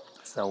Medina,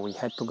 so we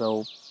had to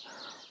go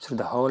through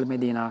the whole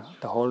Medina,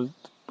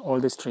 all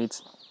the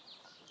streets,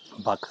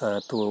 back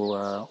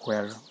to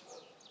where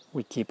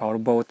we keep our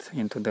boat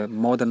into the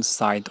modern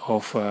side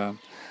of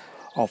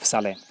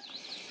Saleh.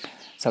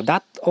 So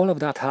that all of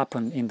that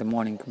happened in the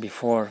morning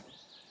before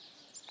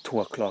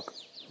 2 o'clock,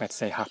 let's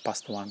say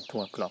 1:30,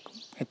 2 o'clock.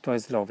 It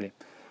was lovely.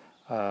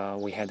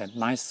 We had a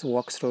nice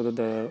walk through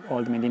the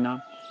old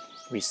Medina.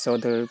 We saw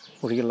the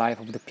real life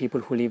of the people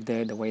who live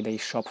there, the way they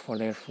shop for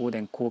their food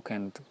and cook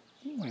and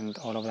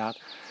all of that.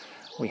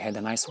 We had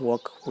a nice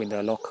walk with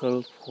the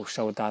local who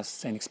showed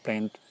us and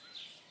explained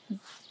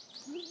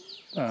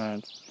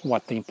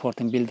what the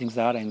important buildings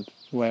are and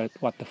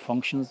what the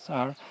functions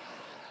are.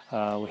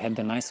 We had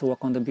a nice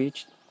walk on the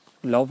beach,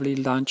 lovely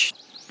lunch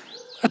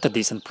at a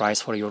decent price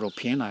for a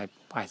European, I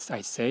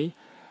say.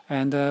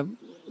 And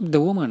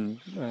the woman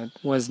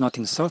was not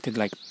insulted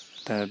like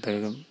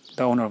the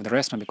owner of the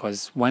restaurant,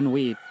 because when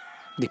we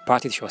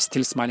departed, she was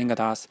still smiling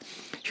at us.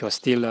 She was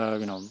still,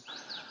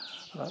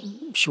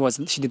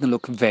 she didn't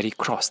look very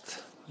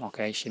crossed.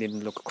 Okay, she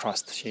didn't look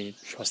crossed. She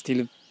was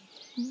still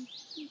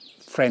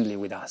friendly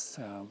with us.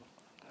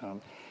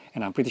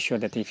 And I'm pretty sure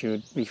that if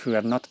we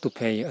were not to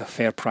pay a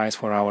fair price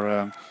for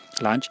our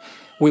lunch,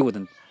 we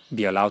wouldn't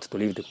be allowed to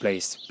leave the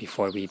place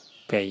before we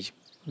pay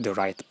the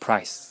right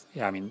price.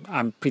 Yeah, I mean,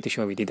 I'm pretty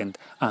sure we didn't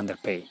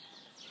underpay.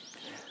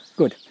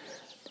 Good.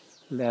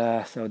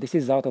 So this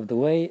is out of the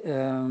way.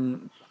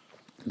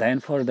 Then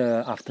for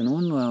the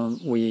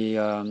afternoon, we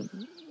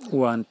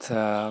went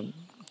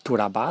to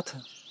Rabat,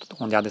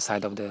 on the other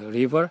side of the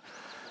river,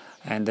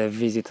 and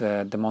visit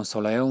the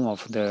mausoleum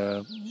of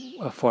the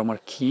former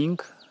king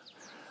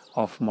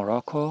of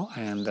Morocco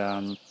and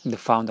the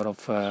founder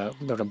of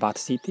the Rabat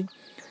city.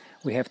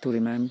 We have to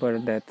remember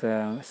that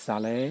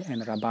Saleh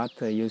and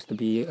Rabat used to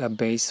be a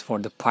base for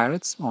the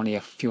pirates only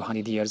a few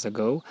hundred years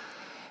ago,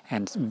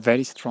 and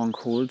very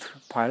stronghold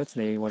pirates.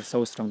 They were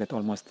so strong that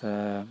almost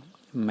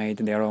made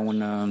their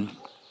own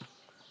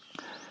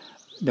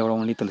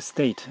little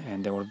state,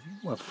 and they were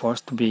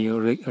forced to be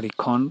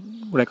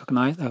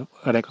recognized a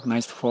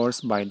recognized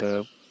force by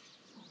the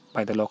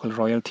local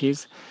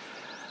royalties.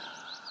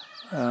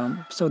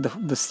 So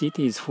the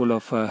city is full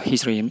of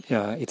history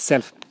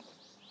itself.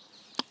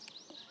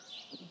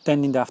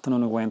 Then in the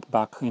afternoon we went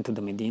back into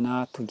the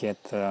Medina to get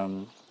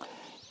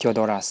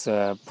Theodora's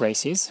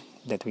braces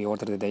that we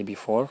ordered the day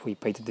before. We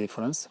paid the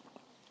difference,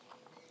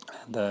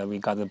 and we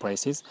got the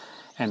braces,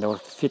 and they were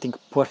fitting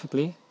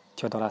perfectly.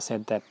 Theodora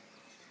said that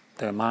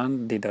the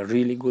man did a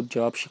really good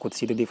job. She could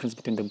see the difference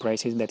between the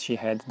braces that she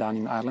had done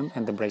in Ireland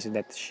and the braces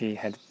that she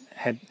had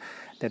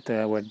that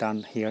were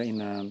done here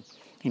in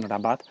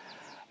Rabat,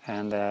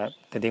 and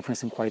the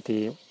difference in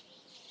quality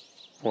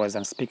was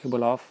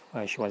unspeakable of.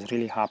 She was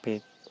really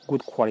happy.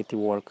 Good quality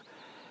work,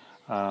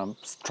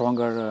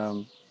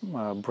 stronger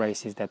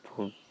braces that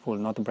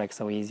will not break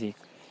so easy.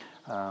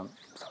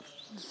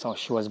 So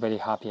she was very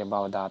happy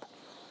about that.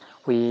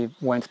 We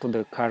went to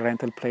the car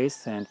rental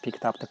place and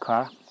picked up the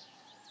car,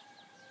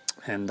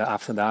 and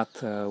after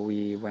that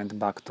we went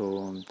back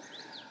to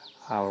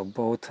our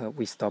boat.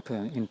 We stopped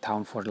in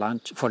town for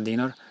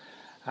dinner,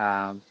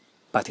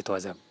 but it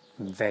was a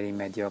very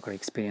mediocre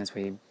experience.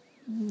 We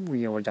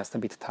were just a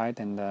bit tired,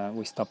 and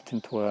we stopped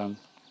into a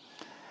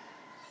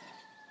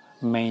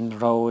main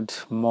road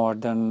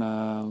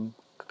modern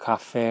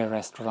cafe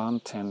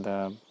restaurant, and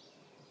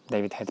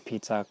David had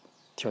pizza,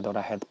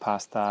 Theodora had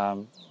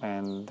pasta,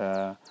 and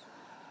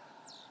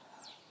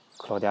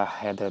Claudia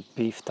had a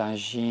beef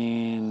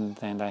tagine,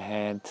 and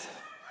I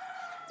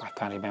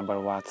can't remember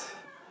what,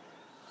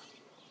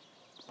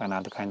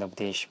 another kind of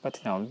dish,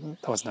 but there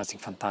was nothing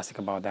fantastic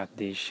about that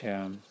dish,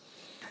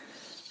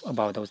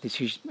 about those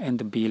dishes, and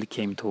the bill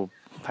came to,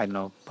 I don't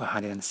know,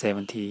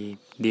 170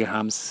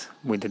 dirhams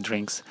with the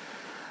drinks.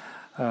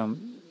 But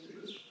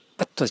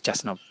it was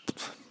just nothing.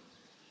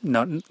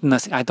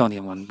 I don't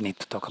even need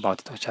to talk about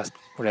it. It was just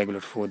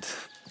regular food,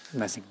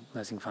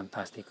 nothing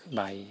fantastic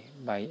by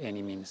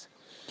any means.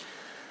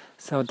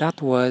 So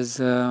that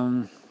was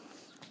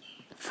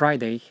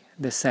Friday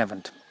the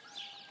 7th.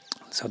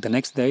 So the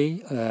next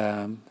day,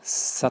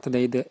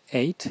 Saturday the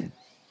 8th,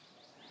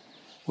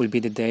 will be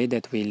the day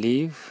that we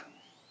leave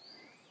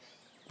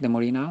the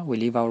marina. We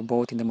leave our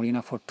boat in the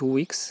marina for 2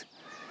 weeks,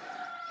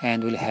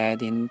 and we'll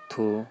head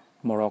into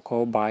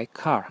Morocco by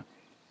car.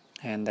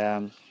 And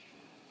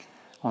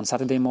on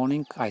Saturday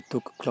morning, I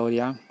took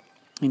Claudia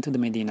into the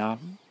Medina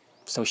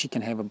so she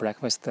can have a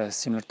breakfast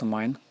similar to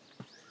mine.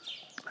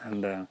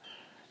 And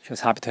she was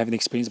happy to have the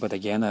experience, but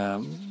again,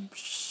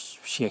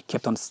 she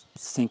kept on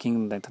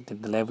thinking that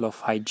the level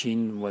of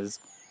hygiene was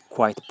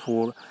quite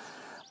poor.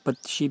 But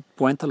she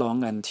went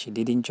along, and she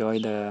did enjoy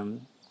the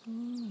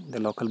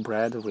local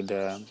bread with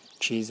the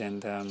cheese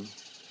and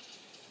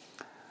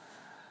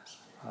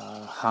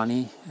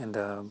honey and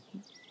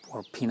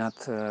or peanut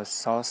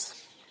sauce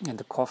and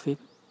the coffee.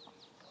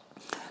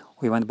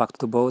 We went back to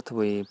the boat,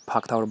 we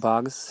packed our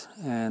bags,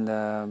 and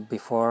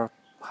before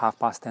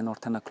 10:30 or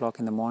 10 o'clock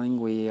in the morning,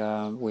 we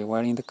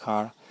were in the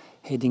car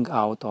heading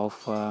out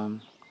of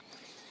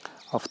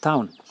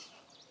town.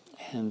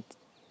 And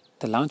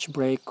the lunch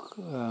break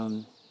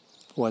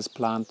was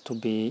planned to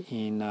be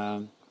in,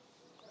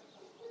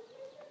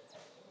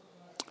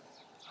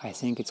 I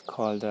think it's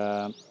called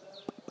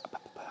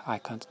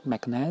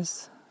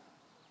Meknès,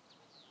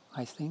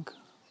 I think.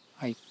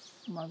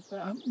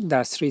 There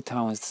are three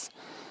towns,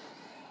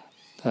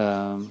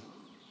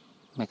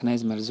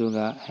 Meknes,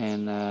 Merzouga,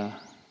 and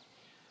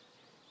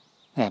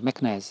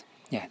Meknes.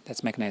 Yeah,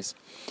 that's Meknes.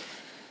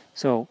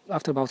 So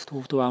after about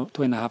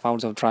 2.5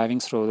 hours of driving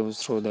through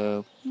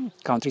the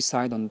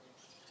countryside on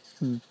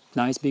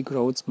nice big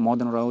roads,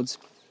 modern roads,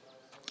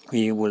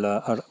 we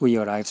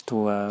arrived to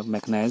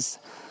Meknes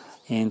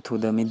and to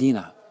the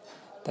Medina.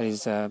 There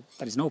is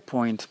no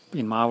point,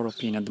 in our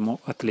opinion,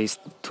 at least,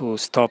 to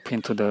stop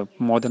into the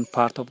modern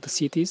part of the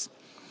cities,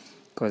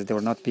 because they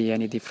will not be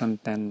any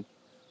different than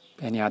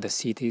any other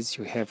cities.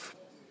 You have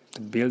the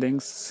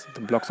buildings,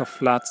 the blocks of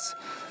flats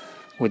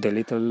with the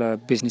little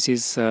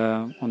businesses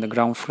on the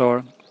ground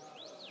floor,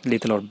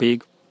 little or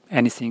big,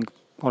 anything,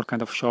 all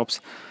kind of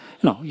shops.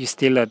 You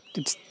still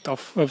it's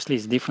obviously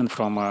it's different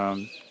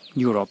from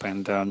Europe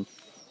and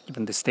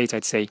even the States,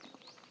 I'd say.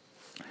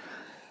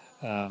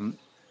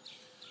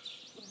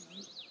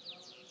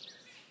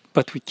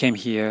 But we came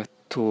here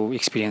to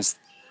experience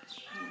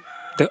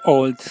the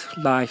old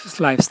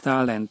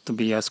lifestyle and to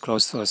be as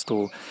close as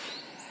to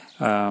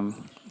a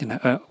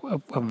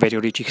very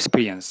rich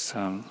experience.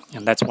 And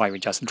that's why we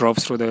just drove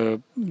through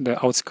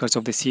the outskirts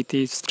of the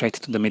city straight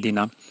to the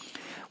Medina.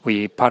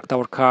 We parked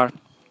our car.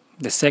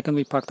 The second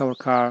we parked our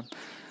car,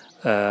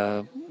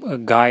 a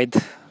guide,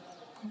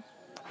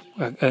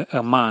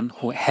 a man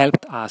who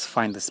helped us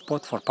find the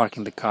spot for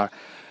parking the car,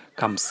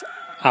 comes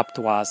up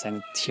to us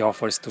and he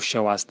offers to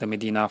show us the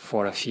Medina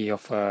for a fee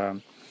of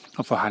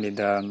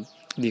 100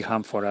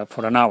 dirham for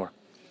an hour.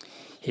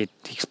 He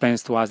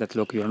explains to us that,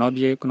 look, you'll not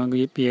be going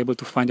to be able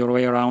to find your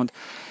way around.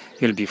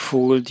 You'll be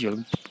fooled.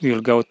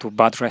 You'll go to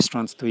bad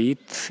restaurants to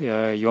eat.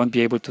 You won't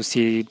be able to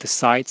see the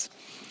sights.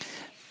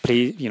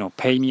 Please,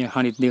 pay me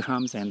 100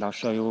 dirhams and I'll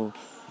show you,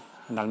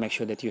 and I'll make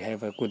sure that you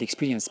have a good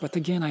experience. But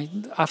again,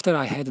 after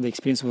I had the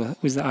experience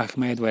with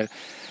Ahmed, where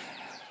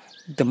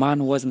the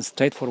man wasn't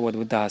straightforward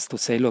with us to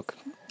say, look,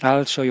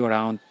 I'll show you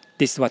around.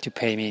 This is what you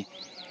pay me,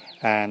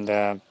 and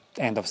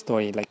end of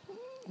story. Like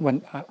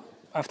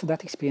after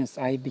that experience,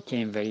 I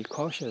became very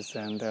cautious,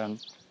 and I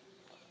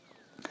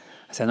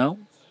said, no,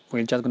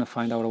 we're just gonna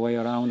find our way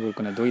around. We're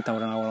gonna do it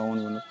on our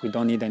own. We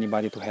don't need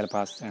anybody to help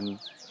us, and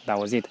that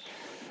was it.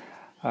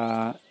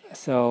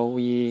 So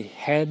we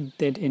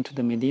headed into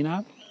the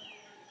Medina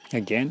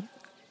again,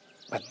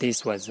 but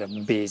this was a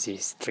busy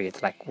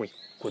street. Like we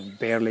could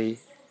barely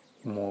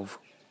move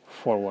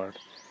forward.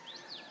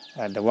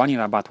 The one in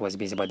Rabat was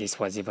busy, but this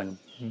was even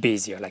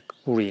busier, like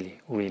really,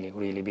 really,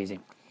 really busy.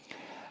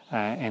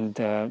 And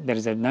there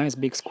is a nice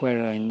big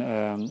square in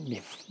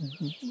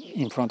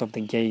front of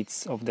the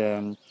gates of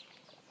the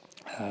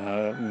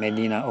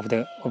Medina, of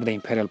the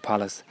Imperial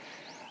Palace,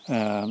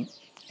 and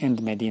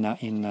Medina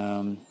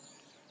in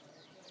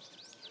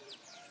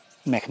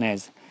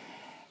Meknes,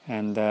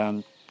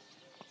 and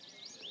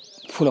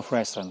full of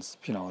restaurants.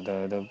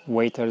 The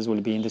waiters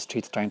will be in the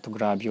street trying to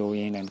grab you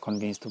in and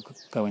convince to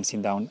go and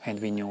sit down, and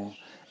we knew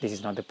this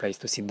is not the place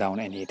to sit down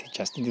and eat.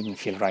 It didn't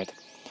feel right.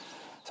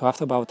 So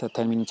after about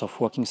 10 minutes of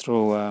walking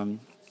through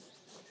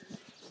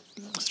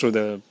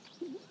the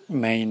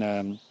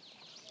main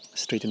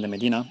street in the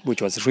Medina,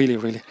 which was really,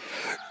 really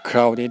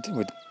crowded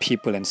with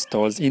people and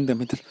stalls in the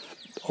middle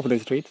of the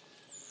street,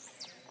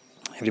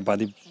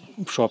 everybody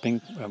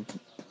shopping,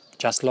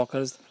 just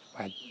locals.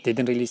 I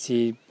didn't really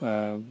see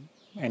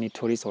any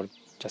tourists, or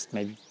just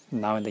maybe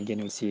now and again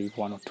you'll see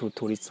one or two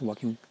tourists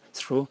walking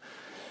through.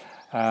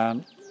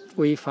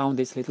 We found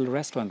this little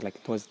restaurant. Like,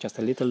 it was just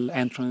a little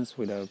entrance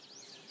with a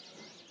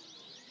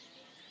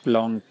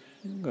long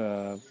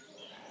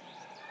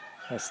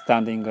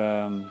standing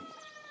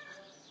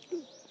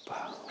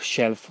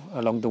shelf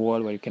along the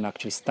wall where you can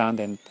actually stand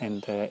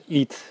and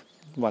eat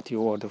what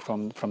you order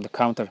from the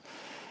counter.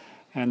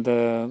 And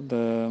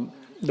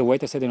the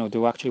waiter said, do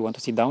you actually want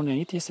to sit down and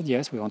eat? He said,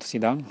 yes, we want to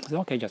sit down. I said,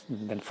 okay, just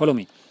then follow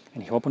me.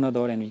 And he opened the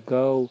door, and we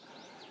go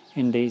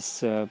in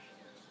this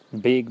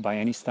big, by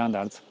any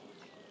standards,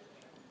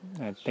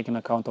 taking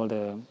account all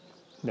the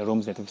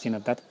rooms that we've seen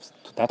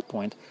to that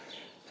point,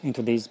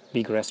 into this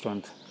big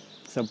restaurant.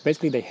 So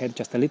basically they had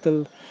just a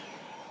little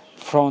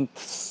front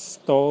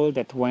stall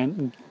that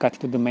got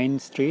to the main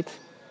street,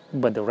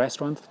 but the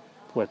restaurant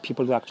where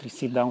people will actually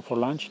sit down for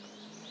lunch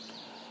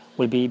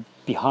will be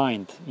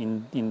behind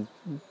in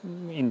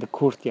the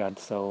courtyard.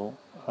 So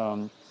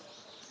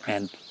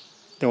and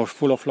they were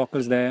full of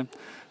locals there,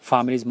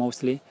 families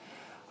mostly.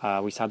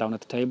 We sat down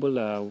at the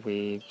table.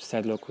 We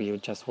said, look, we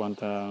just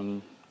want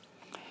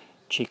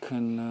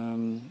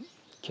chicken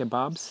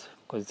kebabs,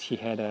 because he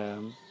had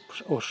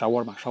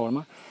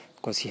shawarma,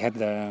 because he had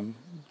the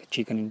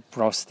chicken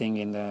roasting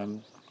in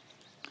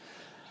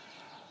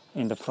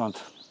the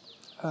front,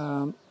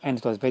 and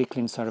it was very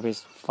clean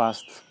service,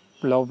 fast,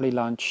 lovely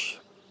lunch,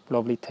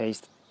 lovely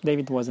taste.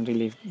 David wasn't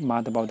really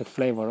mad about the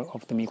flavor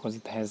of the meat because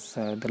it has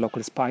the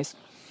local spice.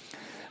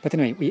 But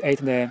anyway, we ate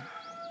there.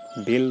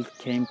 Bill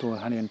came to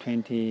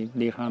 120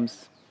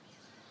 dirhams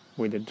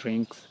with the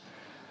drinks.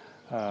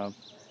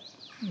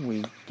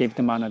 We gave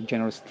the man a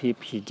generous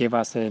tip. He gave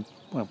us a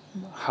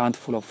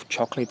handful of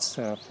chocolates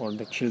for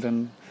the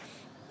children,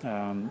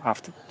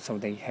 so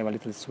they have a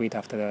little sweet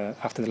after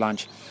the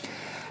lunch.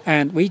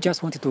 And we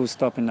just wanted to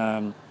stop in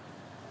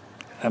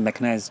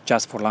McNair's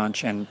just for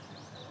lunch and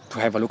to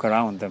have a look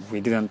around.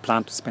 We didn't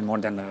plan to spend more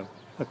than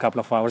a couple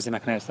of hours in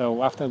McNair.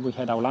 So after we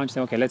had our lunch,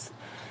 said, okay, let's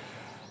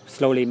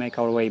slowly make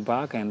our way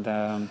back, and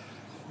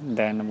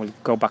then we'll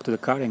go back to the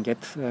car and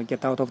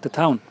get out of the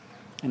town.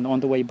 And on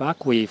the way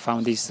back, we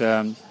found this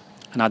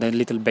another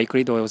little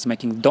bakery that was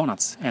making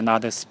donuts and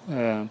other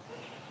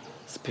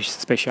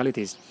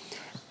specialities.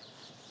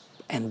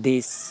 And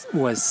this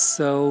was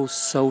so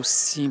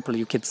simple.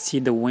 You could see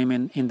the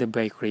women in the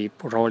bakery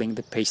rolling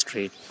the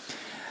pastry.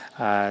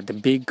 The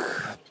big,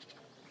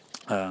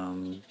 I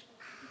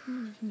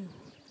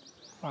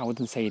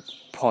wouldn't say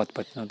pot,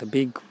 but the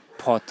big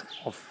pot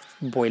of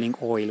boiling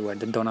oil where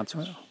the donuts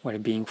were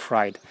being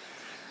fried.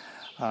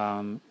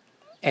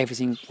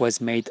 Everything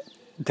was made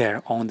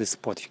there on the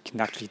spot.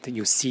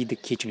 You see the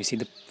kitchen, you see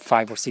the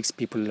 5 or 6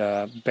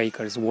 people,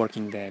 bakers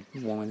working there,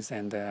 women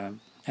and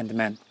the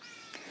men.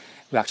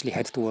 We actually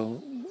had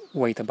to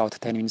wait about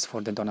 10 minutes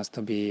for the donuts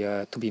to be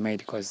made,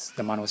 because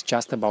the man was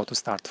just about to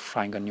start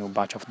frying a new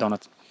batch of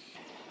donuts.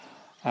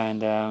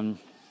 And the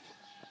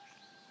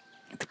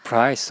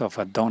price of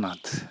a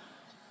donut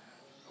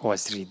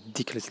was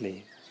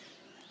ridiculously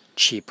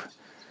cheap.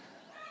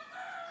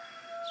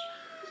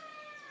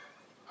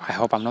 I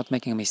hope I'm not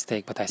making a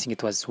mistake, but I think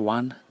it was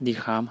 1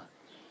 dirham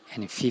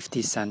and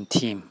 50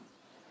 centime.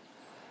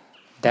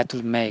 That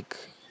will make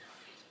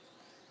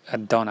a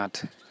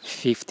donut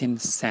 15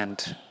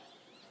 cents.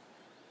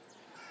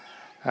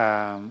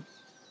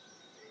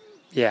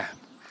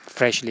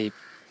 Freshly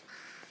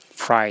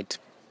fried,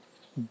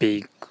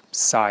 big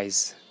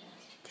size,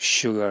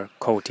 sugar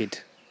coated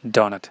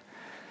donut.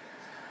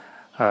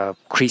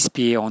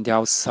 Crispy on the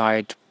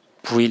outside,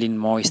 really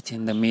moist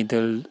in the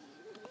middle.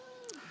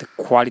 The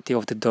quality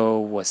of the dough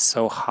was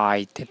so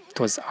high that it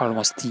was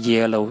almost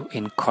yellow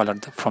in color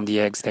from the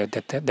eggs that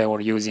they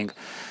were using.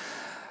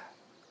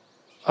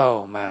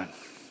 Oh man,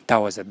 that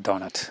was a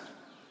donut.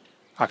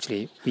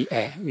 Actually,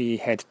 we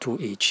had 2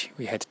 each.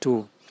 We had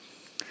 2.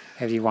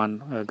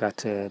 Everyone got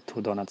 2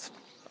 donuts.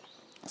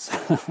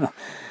 So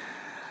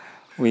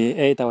we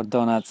ate our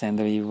donuts and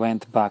we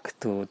went back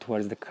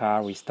towards the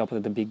car. We stopped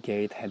at the big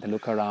gate, had a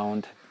look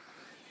around.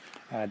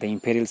 The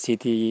Imperial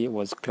City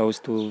was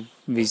closed to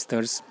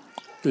visitors.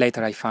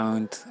 Later I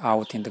found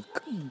out in the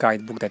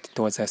guidebook that it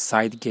was a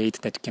side gate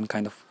that you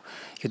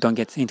don't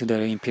get into the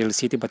Imperial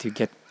City, but you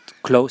get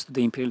close to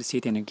the Imperial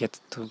City and you get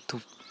to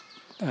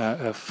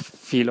a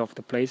feel of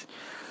the place.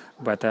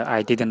 But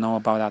I didn't know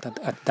about that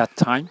at that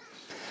time.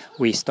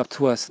 We stopped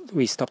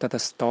at a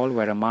stall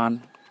where a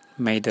man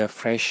made a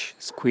freshly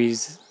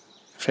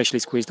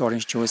squeezed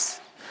orange juice,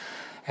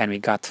 and we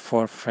got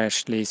 4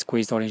 freshly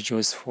squeezed orange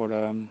juice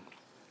for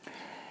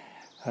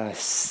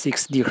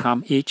 6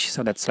 dirham each,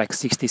 so that's like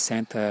 60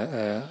 cent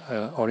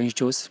orange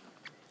juice.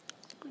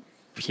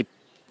 He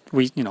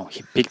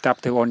picked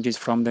up the oranges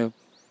from the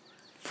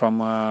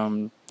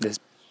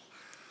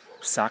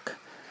sack,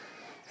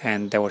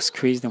 and they were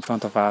squeezed in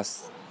front of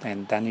us,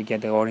 and then you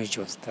get the orange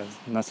juice. There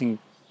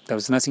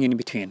was nothing in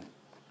between.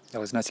 There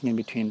was nothing in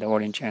between the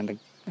orange and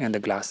the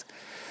glass.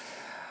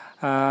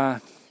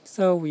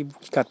 So we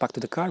got back to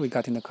the car. We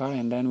got in the car,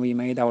 and then we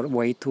made our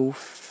way to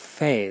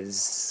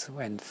Fez.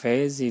 And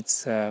Fez,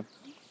 it's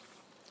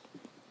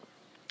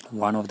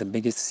one of the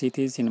biggest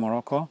cities in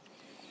Morocco.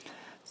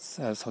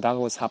 So that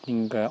was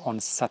happening on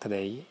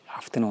Saturday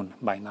afternoon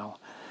by now.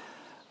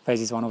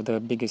 Fez is one of the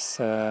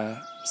biggest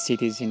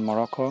cities in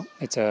Morocco.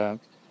 It's a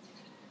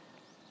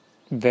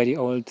very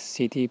old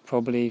city,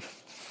 probably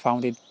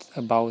founded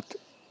about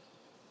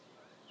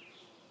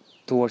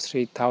 2,000 or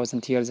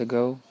 3,000 years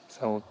ago.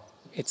 So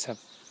it's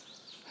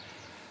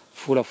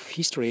full of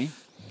history.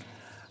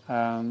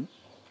 And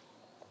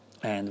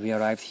we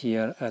arrived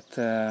here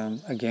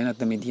again at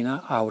the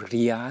Medina. Our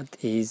riad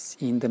is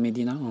in the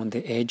Medina, on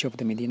the edge of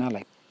the Medina,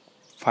 like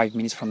 5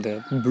 minutes from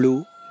the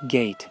Blue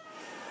Gate.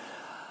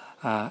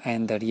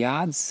 And the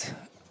riad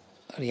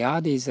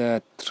is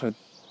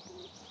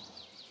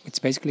it's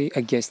basically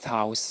a guest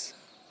house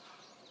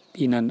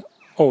in an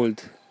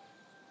old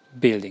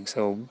building.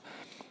 So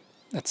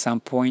at some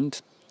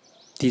point,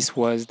 this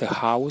was the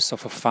house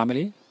of a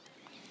family,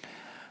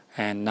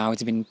 and now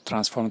it's been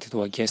transformed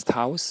into a guest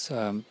house.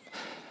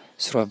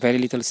 Through a very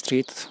little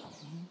street,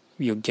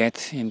 you get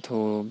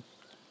to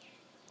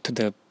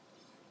the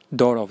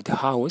door of the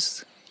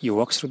house. You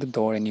walk through the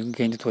door and you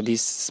get into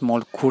this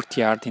small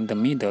courtyard in the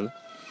middle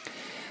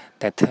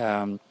that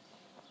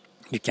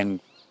you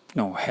can,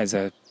 has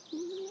a.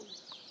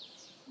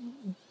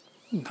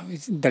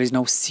 There is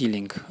no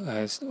ceiling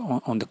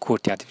on the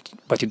courtyard,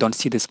 but you don't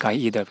see the sky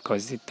either,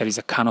 because there is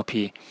a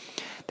canopy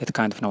that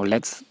kind of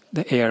lets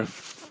the air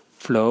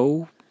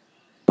flow.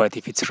 But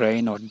if it's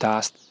rain or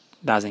dust,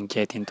 doesn't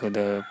get into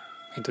the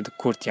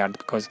courtyard,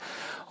 because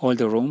all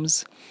the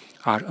rooms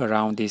are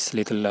around this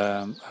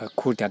little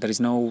courtyard. There is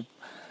no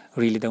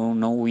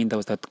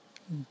windows that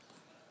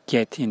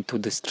get into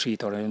the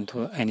street or into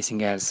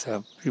anything else.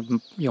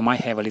 You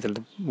might have a little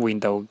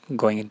window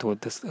going into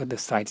the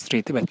side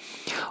street, but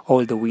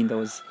all the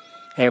windows,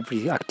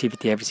 every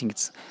activity, everything,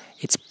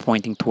 it's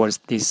pointing towards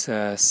this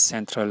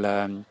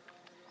central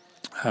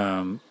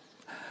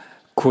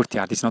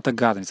courtyard. It's not a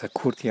garden; it's a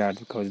courtyard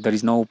because there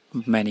is no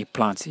many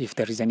plants. If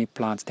there is any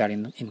plants, they are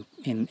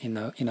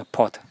in a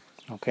pot.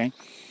 Okay.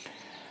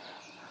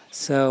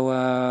 So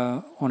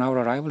on our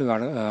arrival, we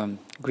are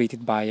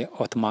greeted by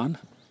Ottoman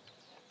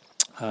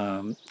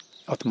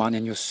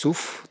and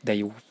Yusuf.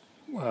 They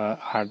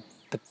are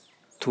the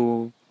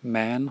two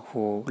men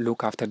who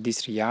look after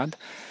this riad.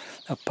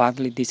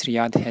 Apparently, this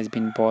riad has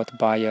been bought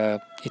by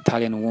an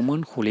Italian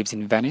woman who lives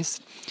in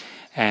Venice,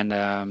 and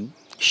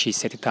she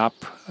set it up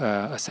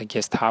as a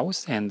guest house.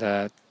 And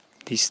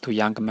these two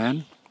young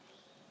men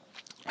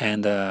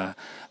and a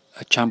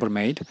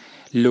chambermaid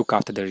look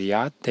after the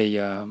riad. They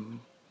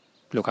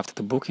look after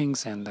the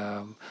bookings, and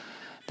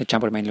the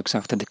chambermaid looks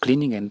after the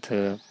cleaning, and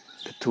the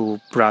two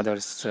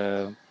brothers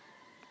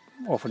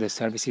offer the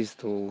services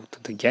to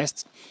the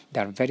guests.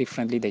 They are very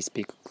friendly. They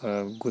speak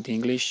good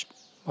English,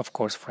 of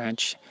course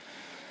French,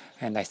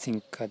 and I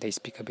think they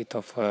speak a bit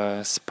of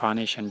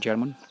Spanish and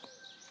German.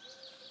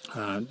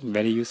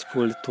 Very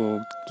useful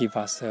to give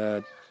us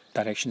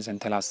directions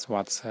and tell us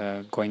what's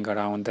going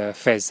around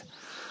Fez.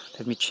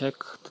 Let me check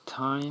the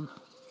time.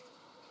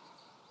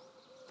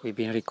 We've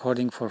been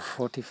recording for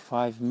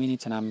 45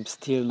 minutes and I'm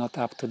still not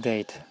up to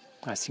date.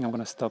 I think I'm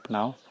gonna stop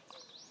now,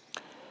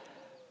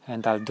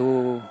 and I'll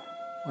do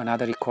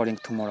another recording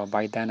tomorrow.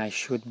 By then I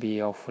should be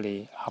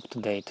hopefully up to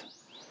date.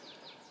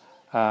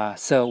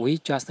 So we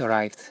just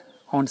arrived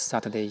on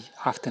Saturday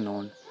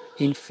afternoon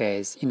in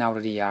Fez, in our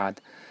riad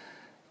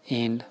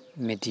in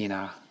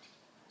Medina.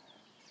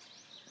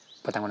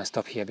 But I'm gonna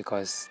stop here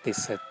because this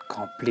is a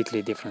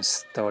completely different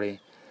story.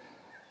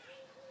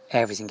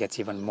 Everything gets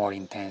even more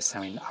intense. I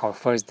mean, our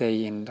first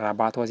day in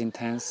Rabat was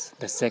intense.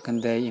 The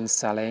second day in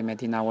Saleh,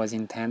 Medina was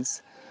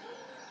intense,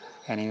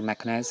 and in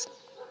Meknes.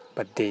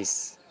 But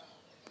this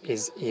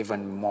is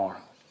even more.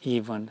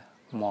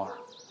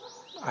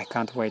 I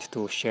can't wait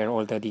to share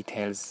all the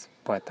details,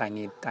 but I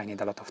need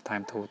a lot of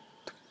time to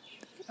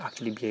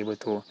actually be able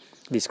to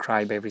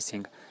describe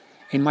everything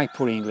in my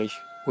poor English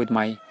with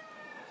my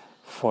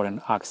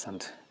foreign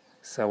accent.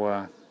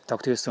 So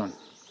talk to you soon.